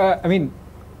 I mean,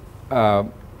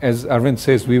 as Arvind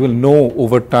says, we will know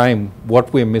over time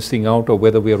what we're missing out or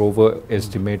whether we are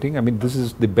overestimating. I mean, this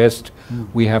is the best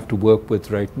we have to work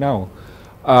with right now.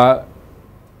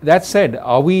 That said,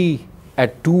 are we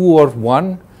at 2 or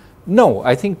 1? No,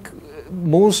 I think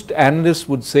most analysts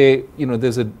would say,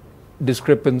 there's a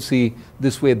discrepancy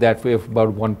this way, that way of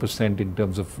about 1% in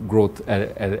terms of growth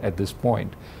at this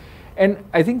point. And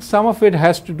I think some of it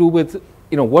has to do with,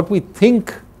 what we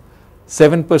think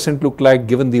 7% look like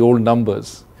given the old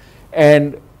numbers,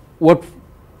 and what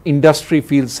industry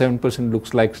feels 7%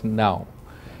 looks like now.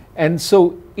 And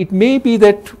so it may be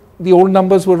that the old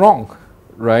numbers were wrong,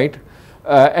 right?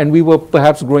 And we were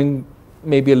perhaps growing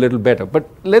maybe a little better. But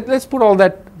let's put all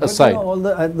that aside. All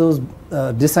those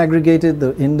disaggregated,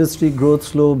 the industry growth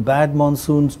slow, bad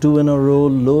monsoons, 2 in a row,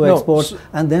 low exports,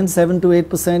 and then 7 to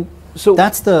 8%. So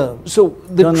that's the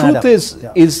truth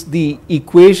is the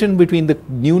equation between the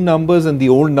new numbers and the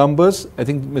old numbers. I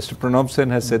think Mr. Pranab Sen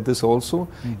has said this also,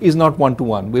 is not 1 to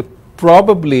 1. We're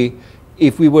probably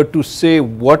if we were to say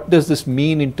what does this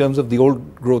mean in terms of the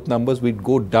old growth numbers, we'd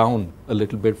go down a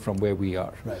little bit from where we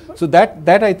are. Right. So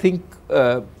that I think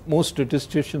most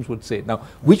statisticians would say. Now,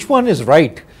 which one is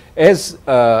right? As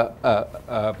I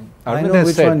Arvind know has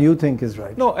which said, one you think is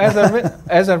right. no, as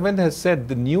Arvind has said,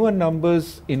 the newer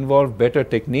numbers involve better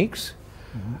techniques.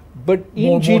 But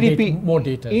in GDP, more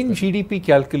data. in GDP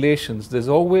calculations, there's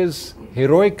always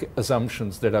heroic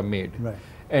assumptions that are made. Right.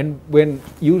 And when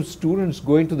you students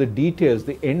go into the details,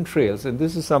 the entrails, and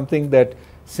this is something that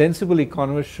sensible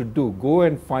economists should do, go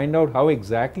and find out how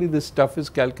exactly this stuff is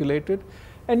calculated,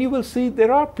 and you will see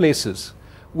there are places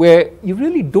where you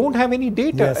really don't have any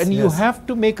data, Yes, and you yes. have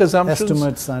to make assumptions.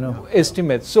 Estimates, I know.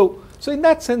 Estimates. So in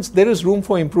that sense, there is room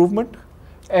for improvement,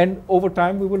 and over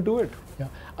time we will do it. Yeah.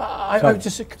 I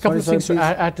just a couple of things to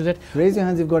add to that. Raise your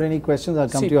hands if you've got any questions. I'll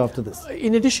come to you after this.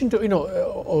 In addition to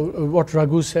what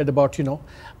Raghu said about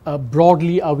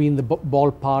broadly are we in the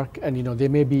ballpark, and there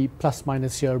may be plus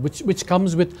minus here, which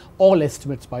comes with all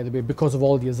estimates, by the way, because of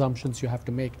all the assumptions you have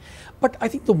to make. But I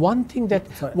think the one thing that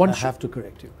I have to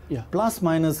correct you. Yeah. Plus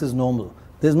minus is normal.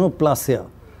 There's no plus here.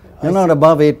 You're not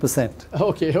above 8%.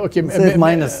 Okay. It says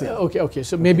minus, yeah. Okay.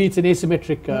 So maybe it's an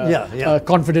asymmetric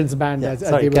confidence band, as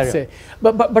they would say.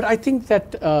 But I think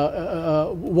that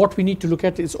what we need to look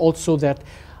at is also that,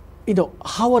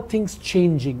 how are things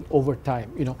changing over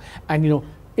time? And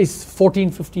is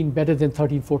 14-15 better than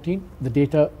 13-14? The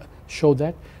data show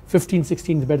that.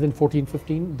 15-16 is better than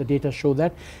 14-15. The data show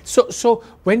that. So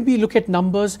when we look at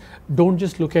numbers, don't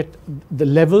just look at the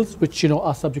levels, which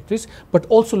are subject to this, but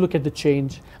also look at the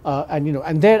change.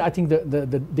 And there I think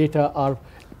the data are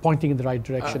pointing in the right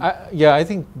direction. I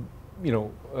think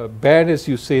bad as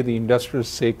you say the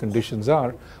industrialists say conditions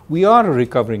are, we are a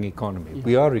recovering economy. Yeah.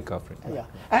 We are recovering. Yeah,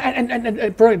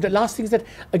 and probably the last thing is that,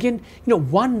 again,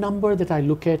 one number that I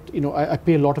look at, I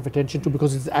pay a lot of attention to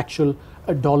because it's actual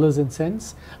dollars and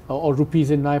cents or rupees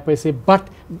in Naya Paise, but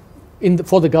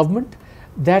for the government,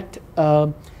 that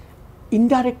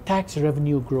indirect tax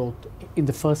revenue growth in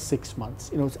the first 6 months,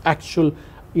 it's actual,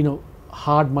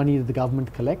 hard money that the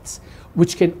government collects,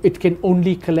 which it can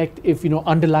only collect if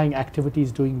underlying activity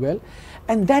is doing well,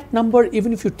 and that number,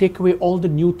 even if you take away all the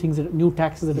new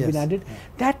taxes that have been added,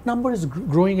 that number is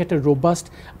growing at a robust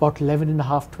about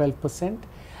 11.5-12%.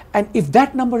 And if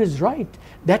that number is right,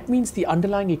 that means the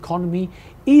underlying economy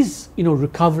is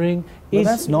recovering. Well,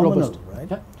 that's nominal, robust.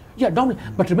 right? Yeah, nominal.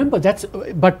 But remember,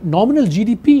 but nominal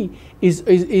GDP is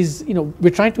we're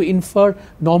trying to infer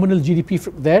nominal GDP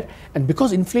from there, and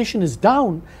because inflation is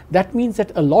down, that means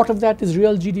that a lot of that is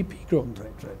real GDP growth.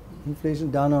 Right. Inflation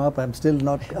down or up, I'm still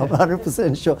not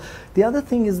 100% sure. The other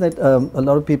thing is that a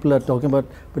lot of people are talking about,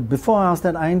 but before I ask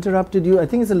that, I interrupted you. I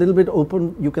think it's a little bit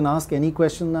open. You can ask any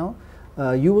question now.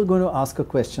 You were going to ask a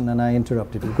question and I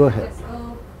interrupted you. Go ahead. Yes,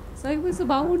 so it was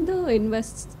about the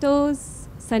investors'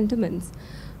 sentiments.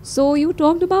 So you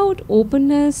talked about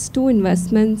openness to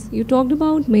investments, you talked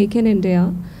about Make in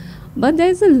India, but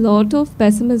there's a lot of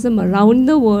pessimism around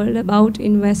the world about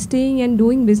investing and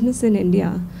doing business in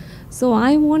India. So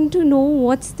I want to know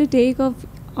what's the take of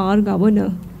our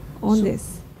governor on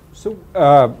this. So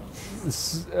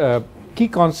key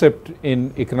concept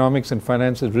in economics and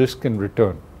finance is risk and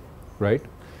return, right?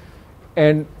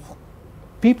 And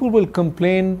people will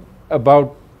complain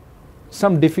about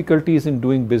some difficulties in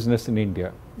doing business in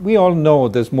India. We all know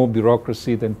there's more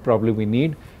bureaucracy than probably we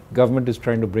need. Government is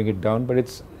trying to bring it down, but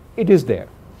it is there.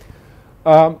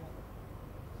 But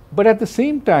at the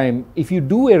same time, if you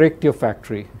do erect your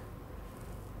factory,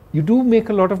 you do make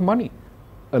a lot of money.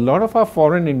 A lot of our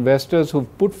foreign investors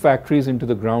who've put factories into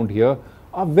the ground here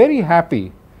are very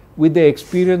happy with their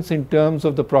experience in terms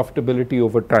of the profitability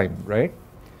over time, right?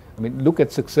 I mean, look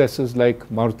at successes like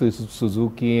Maruti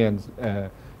Suzuki and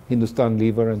Hindustan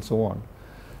Lever and so on.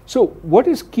 So what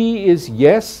is key is,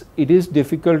 yes, it is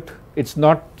difficult. It's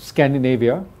not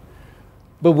Scandinavia.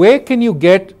 But where can you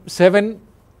get 7,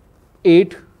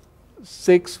 8,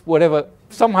 6, whatever,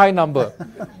 some high number?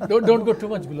 Don't go too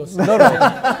much below.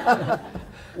 No.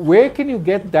 Where can you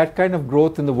get that kind of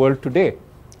growth in the world today?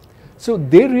 So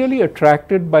they're really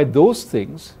attracted by those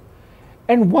things.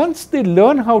 And once they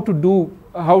learn how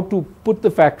to put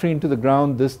the factory into the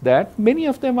ground, this, that, many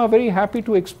of them are very happy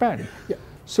to expand. Yeah.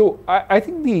 So I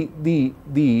think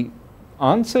the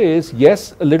answer is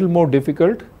yes, a little more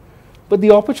difficult, but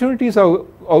the opportunities are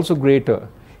also greater.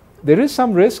 There is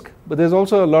some risk, but there's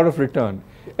also a lot of return.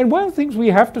 And one of the things we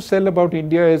have to sell about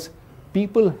India is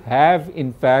people have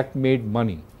in fact made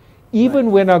money,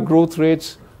 even when our growth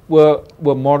rates were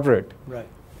moderate. Right.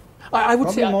 I would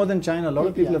Probably say more than China. A lot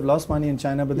of people yeah. have lost money in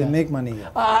China, but they make money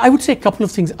here. I would say a couple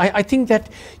of things. I think that,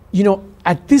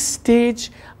 at this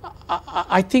stage,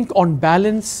 I think on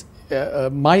balance,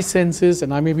 my sense is,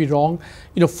 and I may be wrong,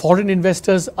 foreign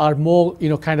investors are more,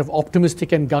 kind of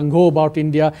optimistic and gung-ho about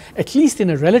India, at least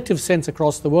in a relative sense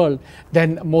across the world,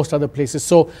 than most other places.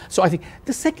 So I think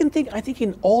the second thing, I think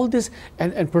in all this,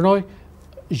 and Prannoy,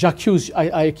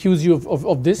 I accuse you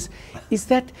of this, is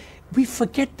that we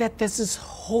forget that there's this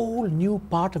whole new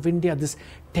part of India, this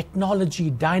technology,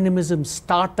 dynamism,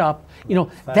 startup,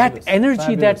 that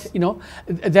energy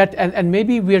that, and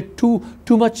maybe we're too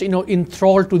much,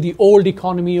 enthralled to the old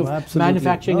economy of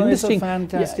manufacturing industry. It's a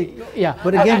fantastic. Yeah.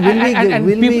 But again,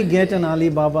 will we get an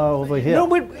Alibaba over here? No,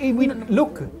 but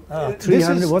look,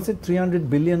 300, what's it, $300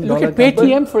 billion? Look at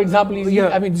Paytm, for example.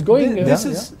 It's going.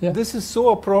 This is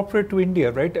so appropriate to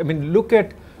India, right? I mean, look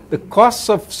at the costs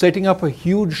of setting up a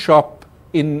huge shop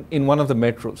in one of the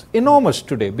metros, enormous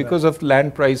today because of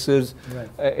land prices,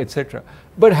 etc.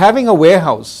 But having a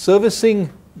warehouse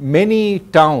servicing many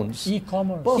towns,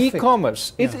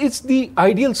 e-commerce, it's the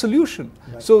ideal solution.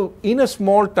 So in a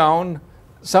small town,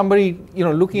 somebody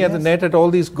looking at the net at all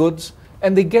these goods,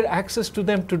 and they get access to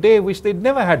them today, which they'd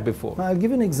never had before. I'll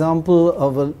give you an example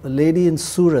of a lady in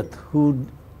Surat who,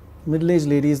 middle-aged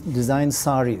ladies, designs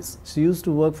saris. She used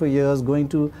to work for years, going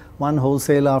to one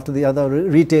wholesaler after the other,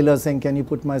 retailer saying, can you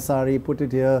put my sari, put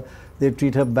it here. They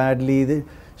treat her badly.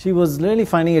 She was really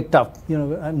finding it tough.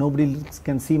 Nobody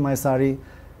can see my sari.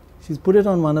 She's put it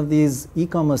on one of these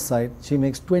e-commerce sites. She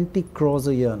makes 20 crores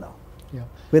a year now,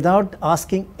 without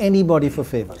asking anybody for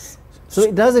favors. So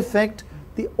it does affect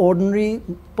the ordinary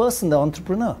person, the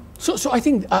entrepreneur. So I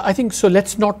think so.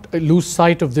 Let's not lose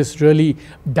sight of this really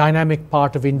dynamic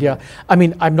part of India. I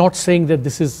mean, I'm not saying that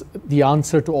this is the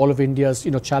answer to all of India's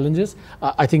challenges.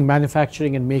 I think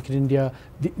manufacturing and Make in India,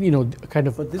 kind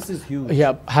of. But this is huge.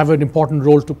 Yeah, have an important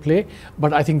role to play.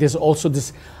 But I think there's also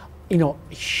this,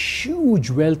 huge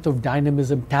wealth of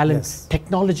dynamism, talent,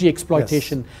 technology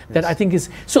exploitation that I think is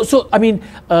so. I mean,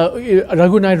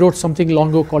 Raghu and I wrote something long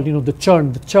ago called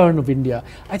the churn of India.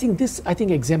 I think this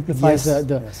exemplifies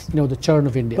the churn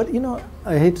of India. But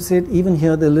I hate to say it, even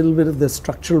here there are a little bit of the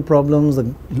structural problems, the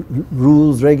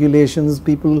rules, regulations.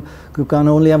 People, you can't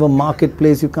only have a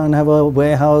marketplace, you can't have a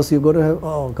warehouse. You got to have,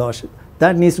 oh gosh,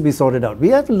 that needs to be sorted out. We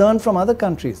have to learn from other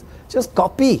countries. Just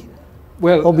copy.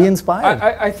 Or be inspired.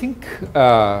 I think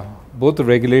both the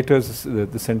regulators,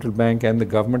 the central bank and the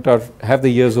government have the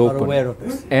ears open. Are aware of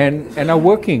this. And are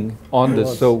working on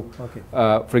this. So,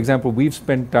 for example, we've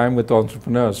spent time with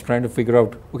entrepreneurs trying to figure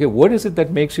out, okay, what is it that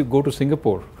makes you go to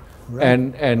Singapore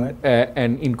and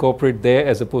incorporate there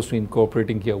as opposed to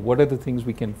incorporating here? What are the things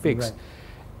we can fix?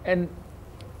 And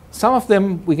some of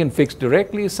them we can fix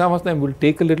directly. Some of them will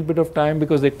take a little bit of time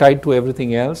because they're tied to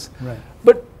everything else.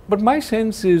 But my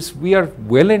sense is we are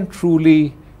well and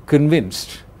truly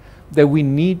convinced that we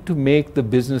need to make the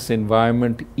business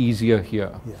environment easier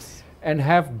here and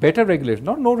have better regulation,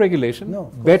 not no regulation,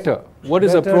 better. What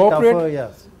is appropriate,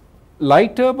 tougher,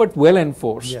 lighter but well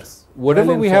enforced.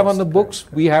 Whatever we have on the books,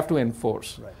 we have to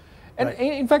enforce. And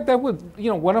in fact, that was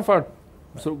one of our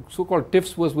so-called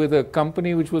tips was with a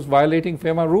company which was violating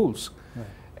FEMA rules,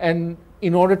 and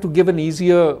in order to give an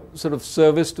easier sort of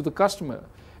service to the customer.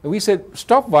 And we said,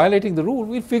 stop violating the rule.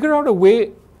 We'll figure out a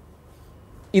way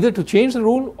either to change the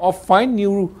rule or find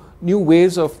new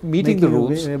ways of meeting the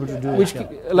rules, which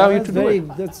allow you to do it.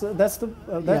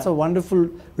 That's a wonderful,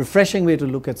 refreshing way to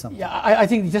look at something. Yeah, I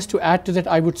think just to add to that,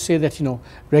 I would say that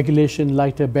regulation,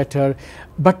 lighter, better,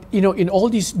 but in all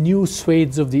these new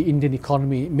swathes of the Indian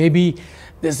economy, maybe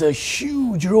there's a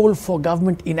huge role for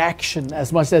government inaction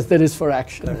as much as there is for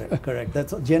action. Correct.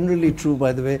 That's generally true,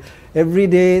 by the way. Every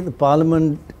day, the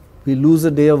Parliament, we lose a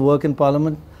day of work in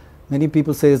Parliament. Many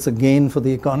people say it's a gain for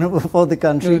the economy, for the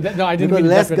country. No, I didn't mean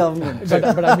less that, government.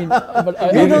 But I mean,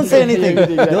 you don't say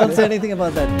anything. Don't say anything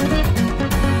about that.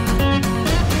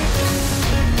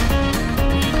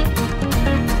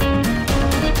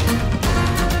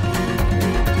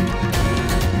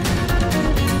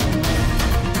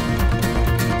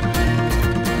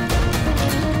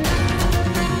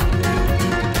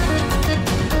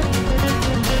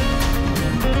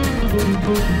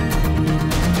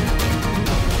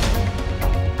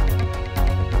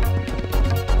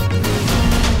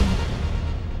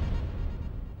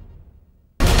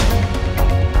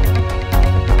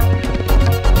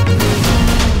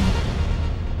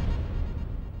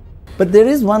 But there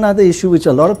is one other issue which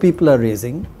a lot of people are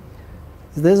raising.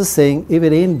 There's a saying, if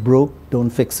it ain't broke, don't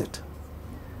fix it.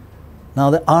 Now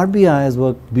the RBI has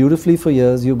worked beautifully for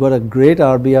years. You've got a great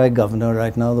RBI governor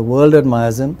right now. The world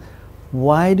admires him.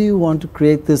 Why do you want to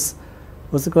create this,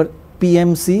 what's it called,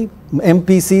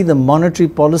 MPC, the Monetary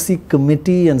Policy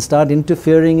Committee, and start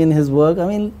interfering in his work? I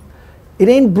mean, it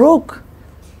ain't broke.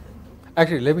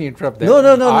 Actually, let me interrupt there.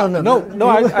 No.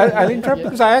 I'll interrupt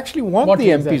because I actually want the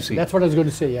MPC. That's what I was going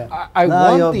to say, yeah. I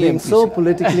want you're the being MPC. so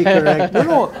politically correct.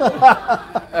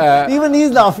 Even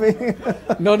he's laughing.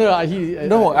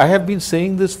 No, I have been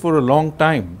saying this for a long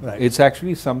time. Right. It's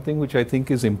actually something which I think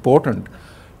is important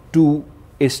to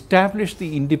establish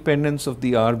the independence of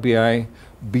the RBI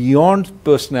beyond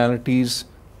personalities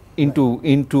into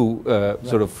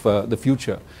sort of the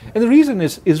future. And the reason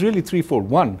is really threefold.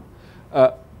 One,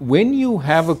 when you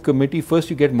have a committee, first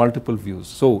you get multiple views.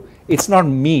 So it's not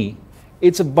me,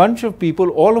 it's a bunch of people,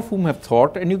 all of whom have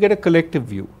thought, and you get a collective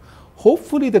view.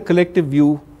 Hopefully the collective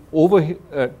view over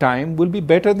time will be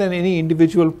better than any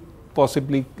individual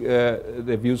possibly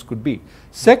their views could be.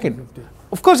 Second,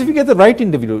 of course, if you get the right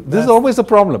individual, this is always the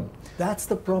problem. That's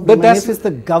the problem. But And if it's the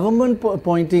government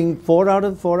appointing 4 out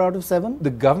of 7? The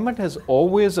government has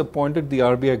always appointed the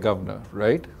RBI governor,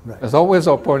 right? Has always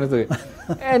appointed the...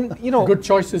 And, you know... Good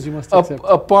choices you must accept.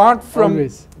 Apart from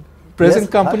Always. present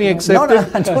company accepted... No,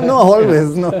 I don't know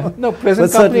always, no. No,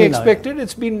 present But company certainly now, expected,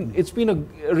 it's been a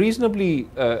reasonably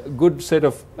good set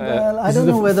of... Well, I don't is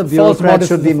know the whether false bureaucrats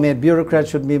should be modesty. bureaucrats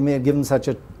should be given such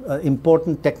a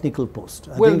important technical post.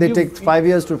 I Well, think they you- take 5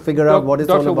 years to figure out what it's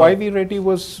all Dr. about. Y.V. Reddy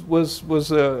was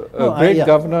a great yeah,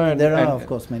 governor. there are, and of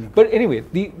course, many. But anyway,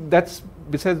 that's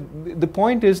besides. The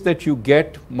point is that you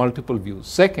get multiple views.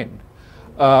 Second,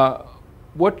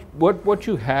 what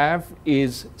you have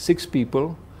is 6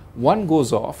 people. One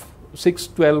goes off. 6,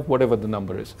 12, whatever the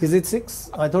number is. Is it 6?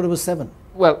 I thought it was 7.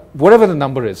 Well, whatever the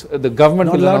number is, the government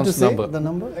Not will allowed to announce say number. the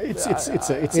number? It's It's 6.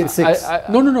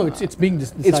 no, it's being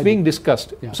decided. It's being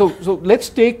discussed. Yeah. So let's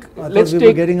take I thought let's we were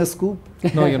take. getting a scoop.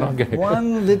 No, you're not getting.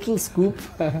 One little scoop.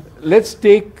 Let's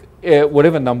take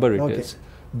whatever number it is. Okay.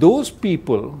 Those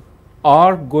people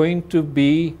are going to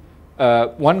be,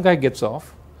 one guy gets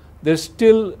off, there's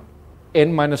still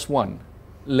n-1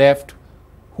 left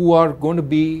who are going to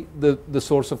be the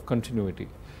source of continuity.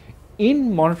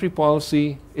 In monetary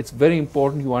policy, it's very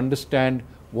important you understand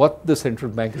what the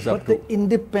central bank is up But to. the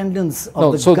independence of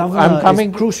No, the so governor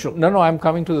is crucial. No, I'm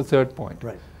coming to the third point.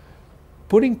 Right.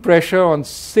 Putting pressure on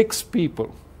 6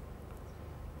 people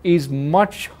is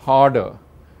much harder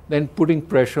than putting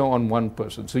pressure on one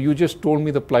person. So you just told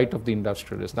me the plight of the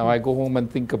industrialist. Now I go home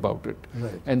and think about it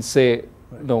Right. and say,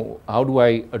 no, how do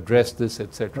I address this,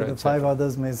 etc. But the 5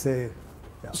 others may say,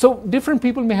 So different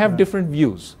people may have Right. different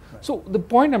views. So the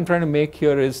point I'm trying to make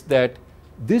here is that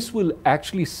this will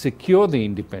actually secure the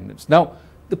independence. Now,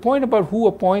 the point about who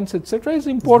appoints, etc., is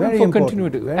important very for important,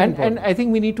 continuity. very And important. I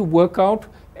think we need to work out,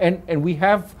 and we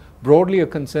have broadly a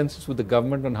consensus with the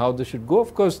government on how this should go.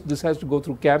 Of course, this has to go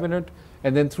through cabinet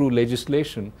and then through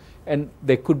legislation, and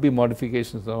there could be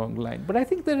modifications along the line. But I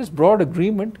think there is broad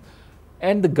agreement,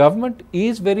 and the government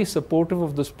is very supportive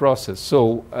of this process.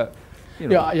 So, you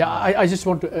know, I just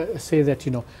want to say that,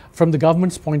 from the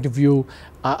government's point of view,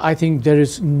 I think there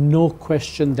is no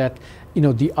question that,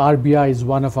 the RBI is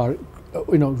one of our,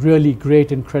 really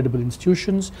great and credible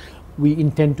institutions. We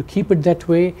intend to keep it that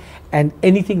way, and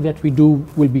anything that we do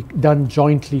will be done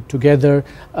jointly together,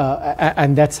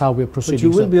 and that's how we're proceeding.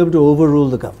 but you will be able to overrule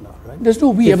the governor, right? There's no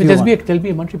we. If I mean, you there'll be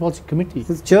a monetary policy committee.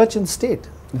 It's church and state.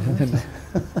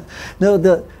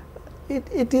 No,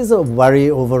 it is a worry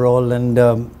overall,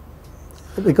 and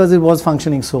because it was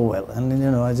functioning so well,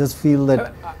 and I just feel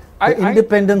that the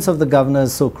independence of the governor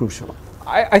is so crucial.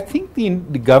 I think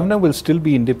the governor will still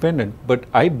be independent, but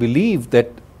I believe that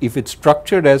if it's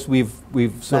structured as we've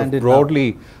sort Planned of it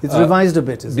broadly It's revised a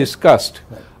bit, is it? discussed,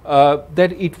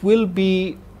 that it will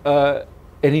be an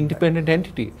independent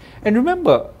entity. And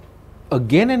remember,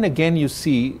 again and again you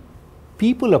see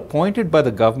people appointed by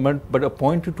the government but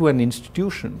appointed to an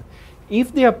institution.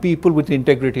 If they are people with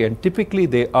integrity, and typically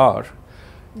they are,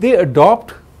 they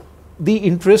adopt the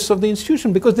interests of the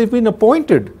institution because they've been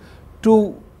appointed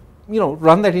to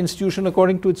run that institution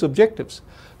according to its objectives.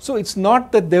 So it's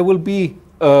not that there will be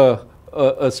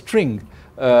a string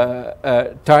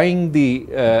tying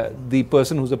the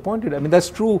person who's appointed. I mean, that's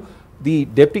true. The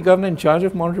deputy governor in charge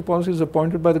of monetary policy is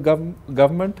appointed by the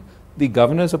government. The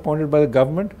governor is appointed by the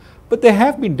government. But there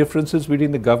have been differences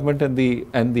between the government and the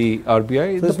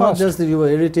RBI in So the it's not past. just that you were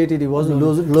irritated, he wasn't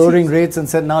lowering rates and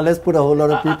said, now let's put a whole lot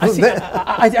of people there.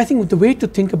 I think the way to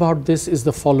think about this is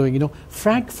the following.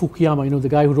 Frank Fukuyama, the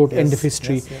guy who wrote End of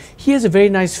History, he has a very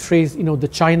nice phrase, the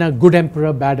China good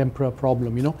emperor, bad emperor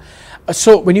problem,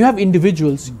 So when you have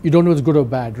individuals, you don't know it's good or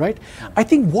bad, right? I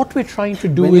think what we're trying to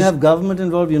do When is... you have government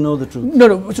involved, you know the truth.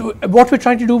 No. So what we're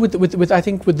trying to do with I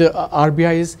think with the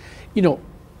RBI is,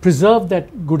 preserve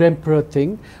that good emperor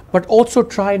thing, but also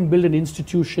try and build an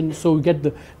institution so we get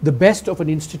the best of an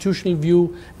institutional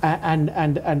view and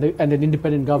an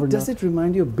independent governor. Does it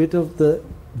remind you a bit of the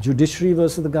judiciary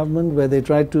versus the government, where they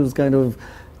tried to kind of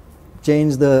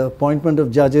change the appointment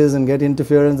of judges and get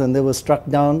interference, and they were struck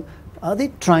down? Are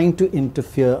they trying to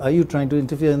interfere? Are you trying to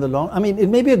interfere in the long? I mean, it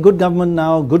may be a good government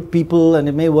now, good people, and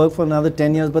it may work for another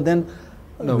 10 years, but then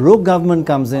rogue government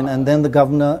comes in, and then the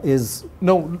governor is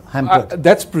hampered.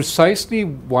 That's precisely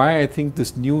why I think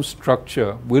this new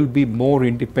structure will be more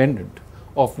independent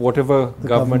of whatever The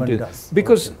government is. does.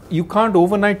 Because you can't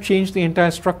overnight change the entire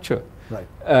structure. Right.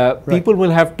 People will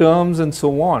have terms and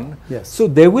so on. Yes. So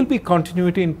there will be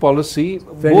continuity in policy,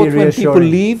 Very both when people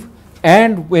reassuring. leave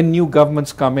and when new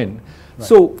governments come in. Right.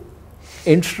 So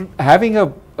having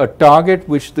a target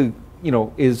which is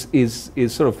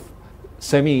sort of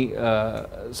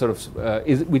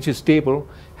which is stable,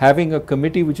 having a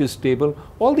committee which is stable,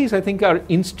 all these I think are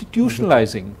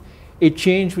institutionalizing a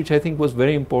change which I think was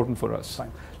very important for us.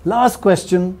 Fine. Last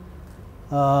question,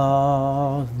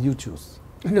 you choose.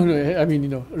 No, I mean,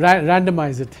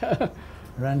 randomize it.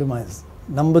 Randomize.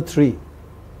 Number 3,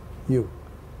 you.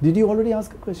 Did you already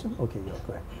ask a question? Okay, go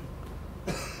ahead.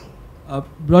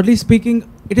 Broadly speaking,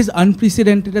 it is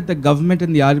unprecedented that the government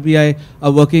and the RBI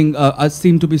are working,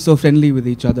 seem to be so friendly with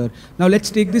each other. Now let's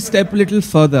take this step a little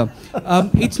further.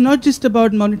 It's not just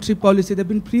about monetary policy. There have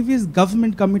been previous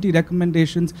government committee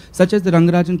recommendations, such as the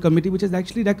Rajan committee, which has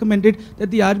actually recommended that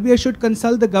the RBI should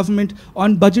consult the government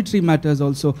on budgetary matters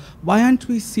also. Why aren't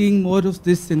we seeing more of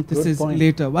this synthesis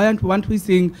later? Why aren't we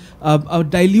seeing a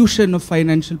dilution of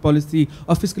financial policy,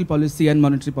 of fiscal policy and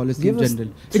monetary policy in general?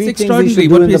 It's extraordinary.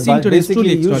 What we are seeing today is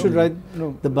truly extraordinary. You should write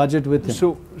the budget with him.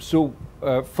 So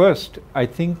first, I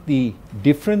think the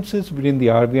differences between the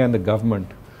RBI and the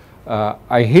government,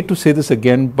 I hate to say this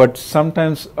again, but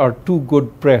sometimes are too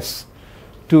good press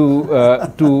to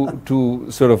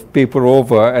sort of paper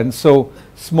over, and so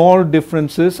small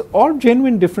differences or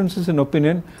genuine differences in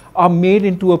opinion are made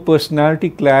into a personality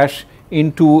clash,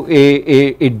 into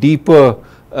a deeper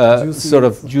sort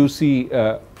of juicy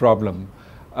problem.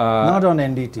 Not on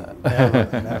NDTV.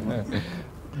 Never.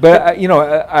 But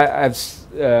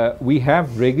we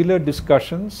have regular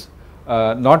discussions,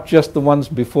 not just the ones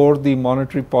before the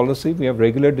monetary policy. We have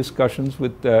regular discussions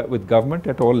with government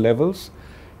at all levels,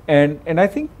 and I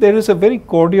think there is a very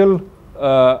cordial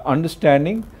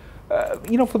understanding,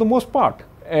 for the most part.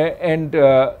 And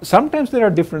sometimes there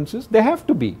are differences. There have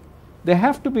to be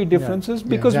differences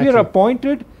because we are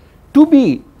appointed to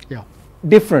be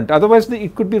different. Otherwise,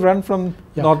 it could be run from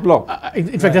North Block.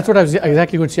 In fact, that's what I was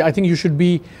exactly going to say. I think you should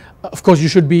be, of course, you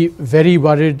should be very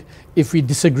worried if we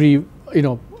disagree,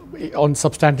 on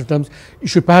substantive terms. You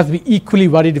should perhaps be equally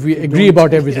worried if we agree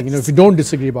about everything, if we don't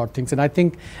disagree about things. And I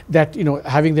think that,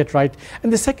 having that right.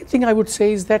 And the second thing I would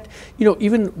say is that,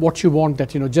 even what you want,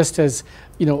 that, just as,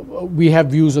 we have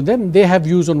views on them, they have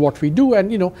views on what we do.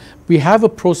 And, we have a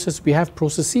process, we have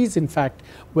processes, in fact,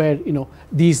 where,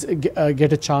 these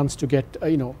get a chance to get,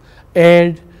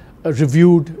 aired,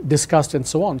 reviewed, discussed, and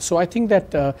so on. So I think that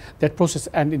that process,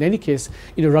 and in any case,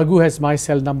 Raghu has my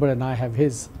cell number and I have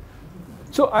his.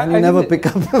 So I never pick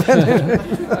up.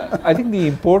 I think the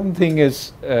important thing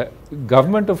is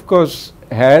government, of course,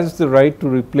 has the right to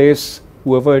replace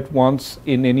whoever it wants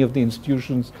in any of the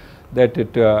institutions that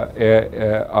it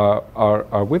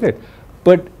are with it.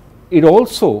 But it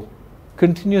also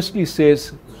continuously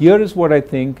says, here is what I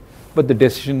think, but the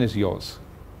decision is yours,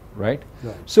 right?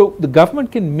 So the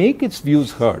government can make its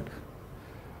views heard,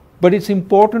 but it's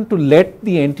important to let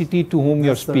the entity to whom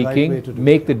you're speaking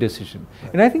make the decision.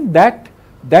 And I think that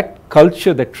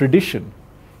culture, that tradition,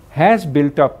 has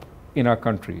built up in our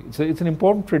country. It's an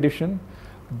important tradition,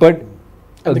 but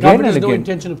and the government has no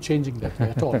intention of changing that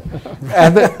at all.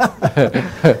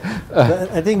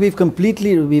 I think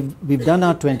we've done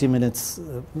our 20 minutes.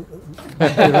 We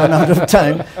run out of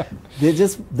time.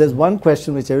 There's one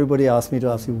question which everybody asked me to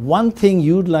ask you. One thing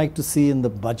you'd like to see in the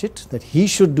budget that he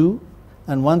should do,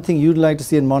 and one thing you'd like to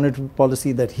see in monetary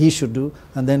policy that he should do,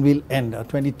 and then we'll end. Our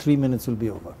 23 minutes will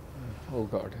be over. Oh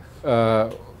God.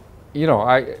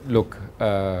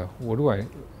 What do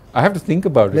I have to think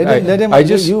about it. Let him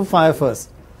you fire first.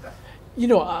 you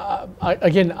know,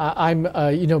 I'm,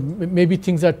 you know, maybe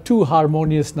things are too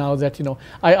harmonious now that, you know,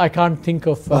 I can't think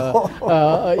of,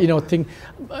 you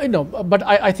know, but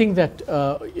I think that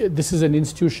this is an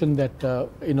institution that,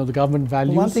 you know, the government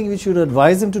values. One thing we should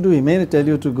advise him to do, he may tell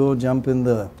you to go jump in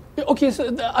the... Okay,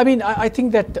 so I mean, I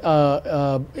think that,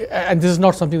 and this is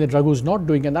not something that Raghu is not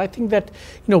doing, and I think that,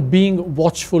 you know, being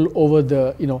watchful over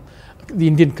the, you know, the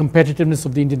Indian competitiveness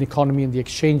of the Indian economy and the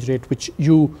exchange rate, which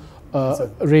you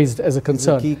raised as a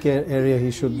concern. It's a key area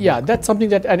he should... Yeah, that's something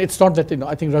that, and it's not that, you know,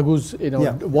 I think Raghu's, you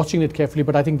know, watching it carefully,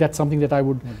 but I think that's something that I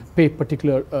would pay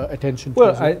particular attention to.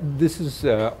 Well, this is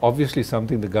obviously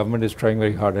something the government is trying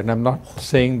very hard, and I'm not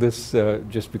saying this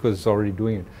just because it's already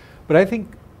doing it, but I think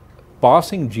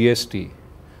passing GST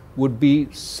would be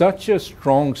such a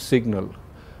strong signal,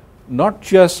 not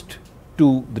just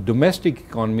to the domestic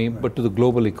economy, but to the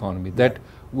global economy, that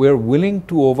we're willing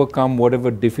to overcome whatever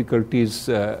difficulties,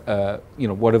 you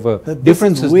know, whatever differences there are.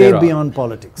 This is way beyond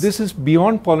politics. This is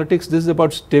beyond politics. This is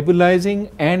about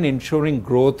stabilizing and ensuring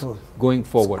growth going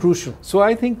forward. It's crucial. So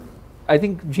I think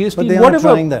GST, but they are not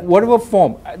trying that. whatever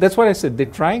form, that's what I said, they're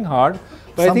trying hard.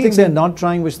 But Some I think things they're not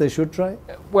trying which they should try?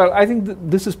 Well, I think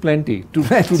this is plenty. To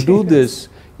do this,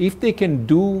 if they can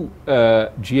do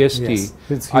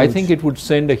GST, I think it would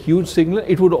send a huge signal.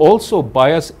 It would also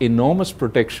buy us enormous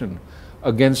protection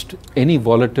against any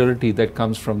volatility that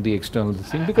comes from the external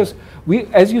thing. Because we,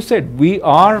 as you said, we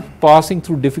are passing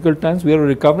through difficult times. We are a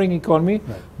recovering economy,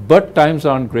 but times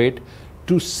aren't great.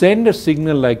 To send a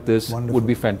signal like this would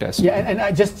be fantastic. Yeah, and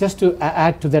I just to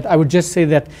add to that, I would just say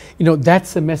that, you know,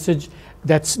 that's a message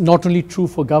that's not only true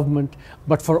for government,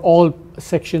 but for all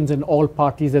sections and all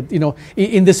parties, that, you know,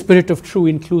 in the spirit of true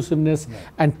inclusiveness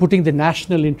and putting the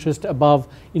national interest above,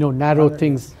 you know, narrow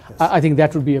things. I think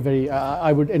that would be a very,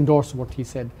 I would endorse what he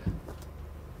said.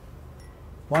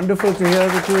 Wonderful to hear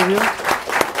the two of you.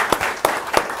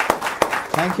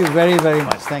 Thank you very, very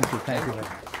much. Thank you very much.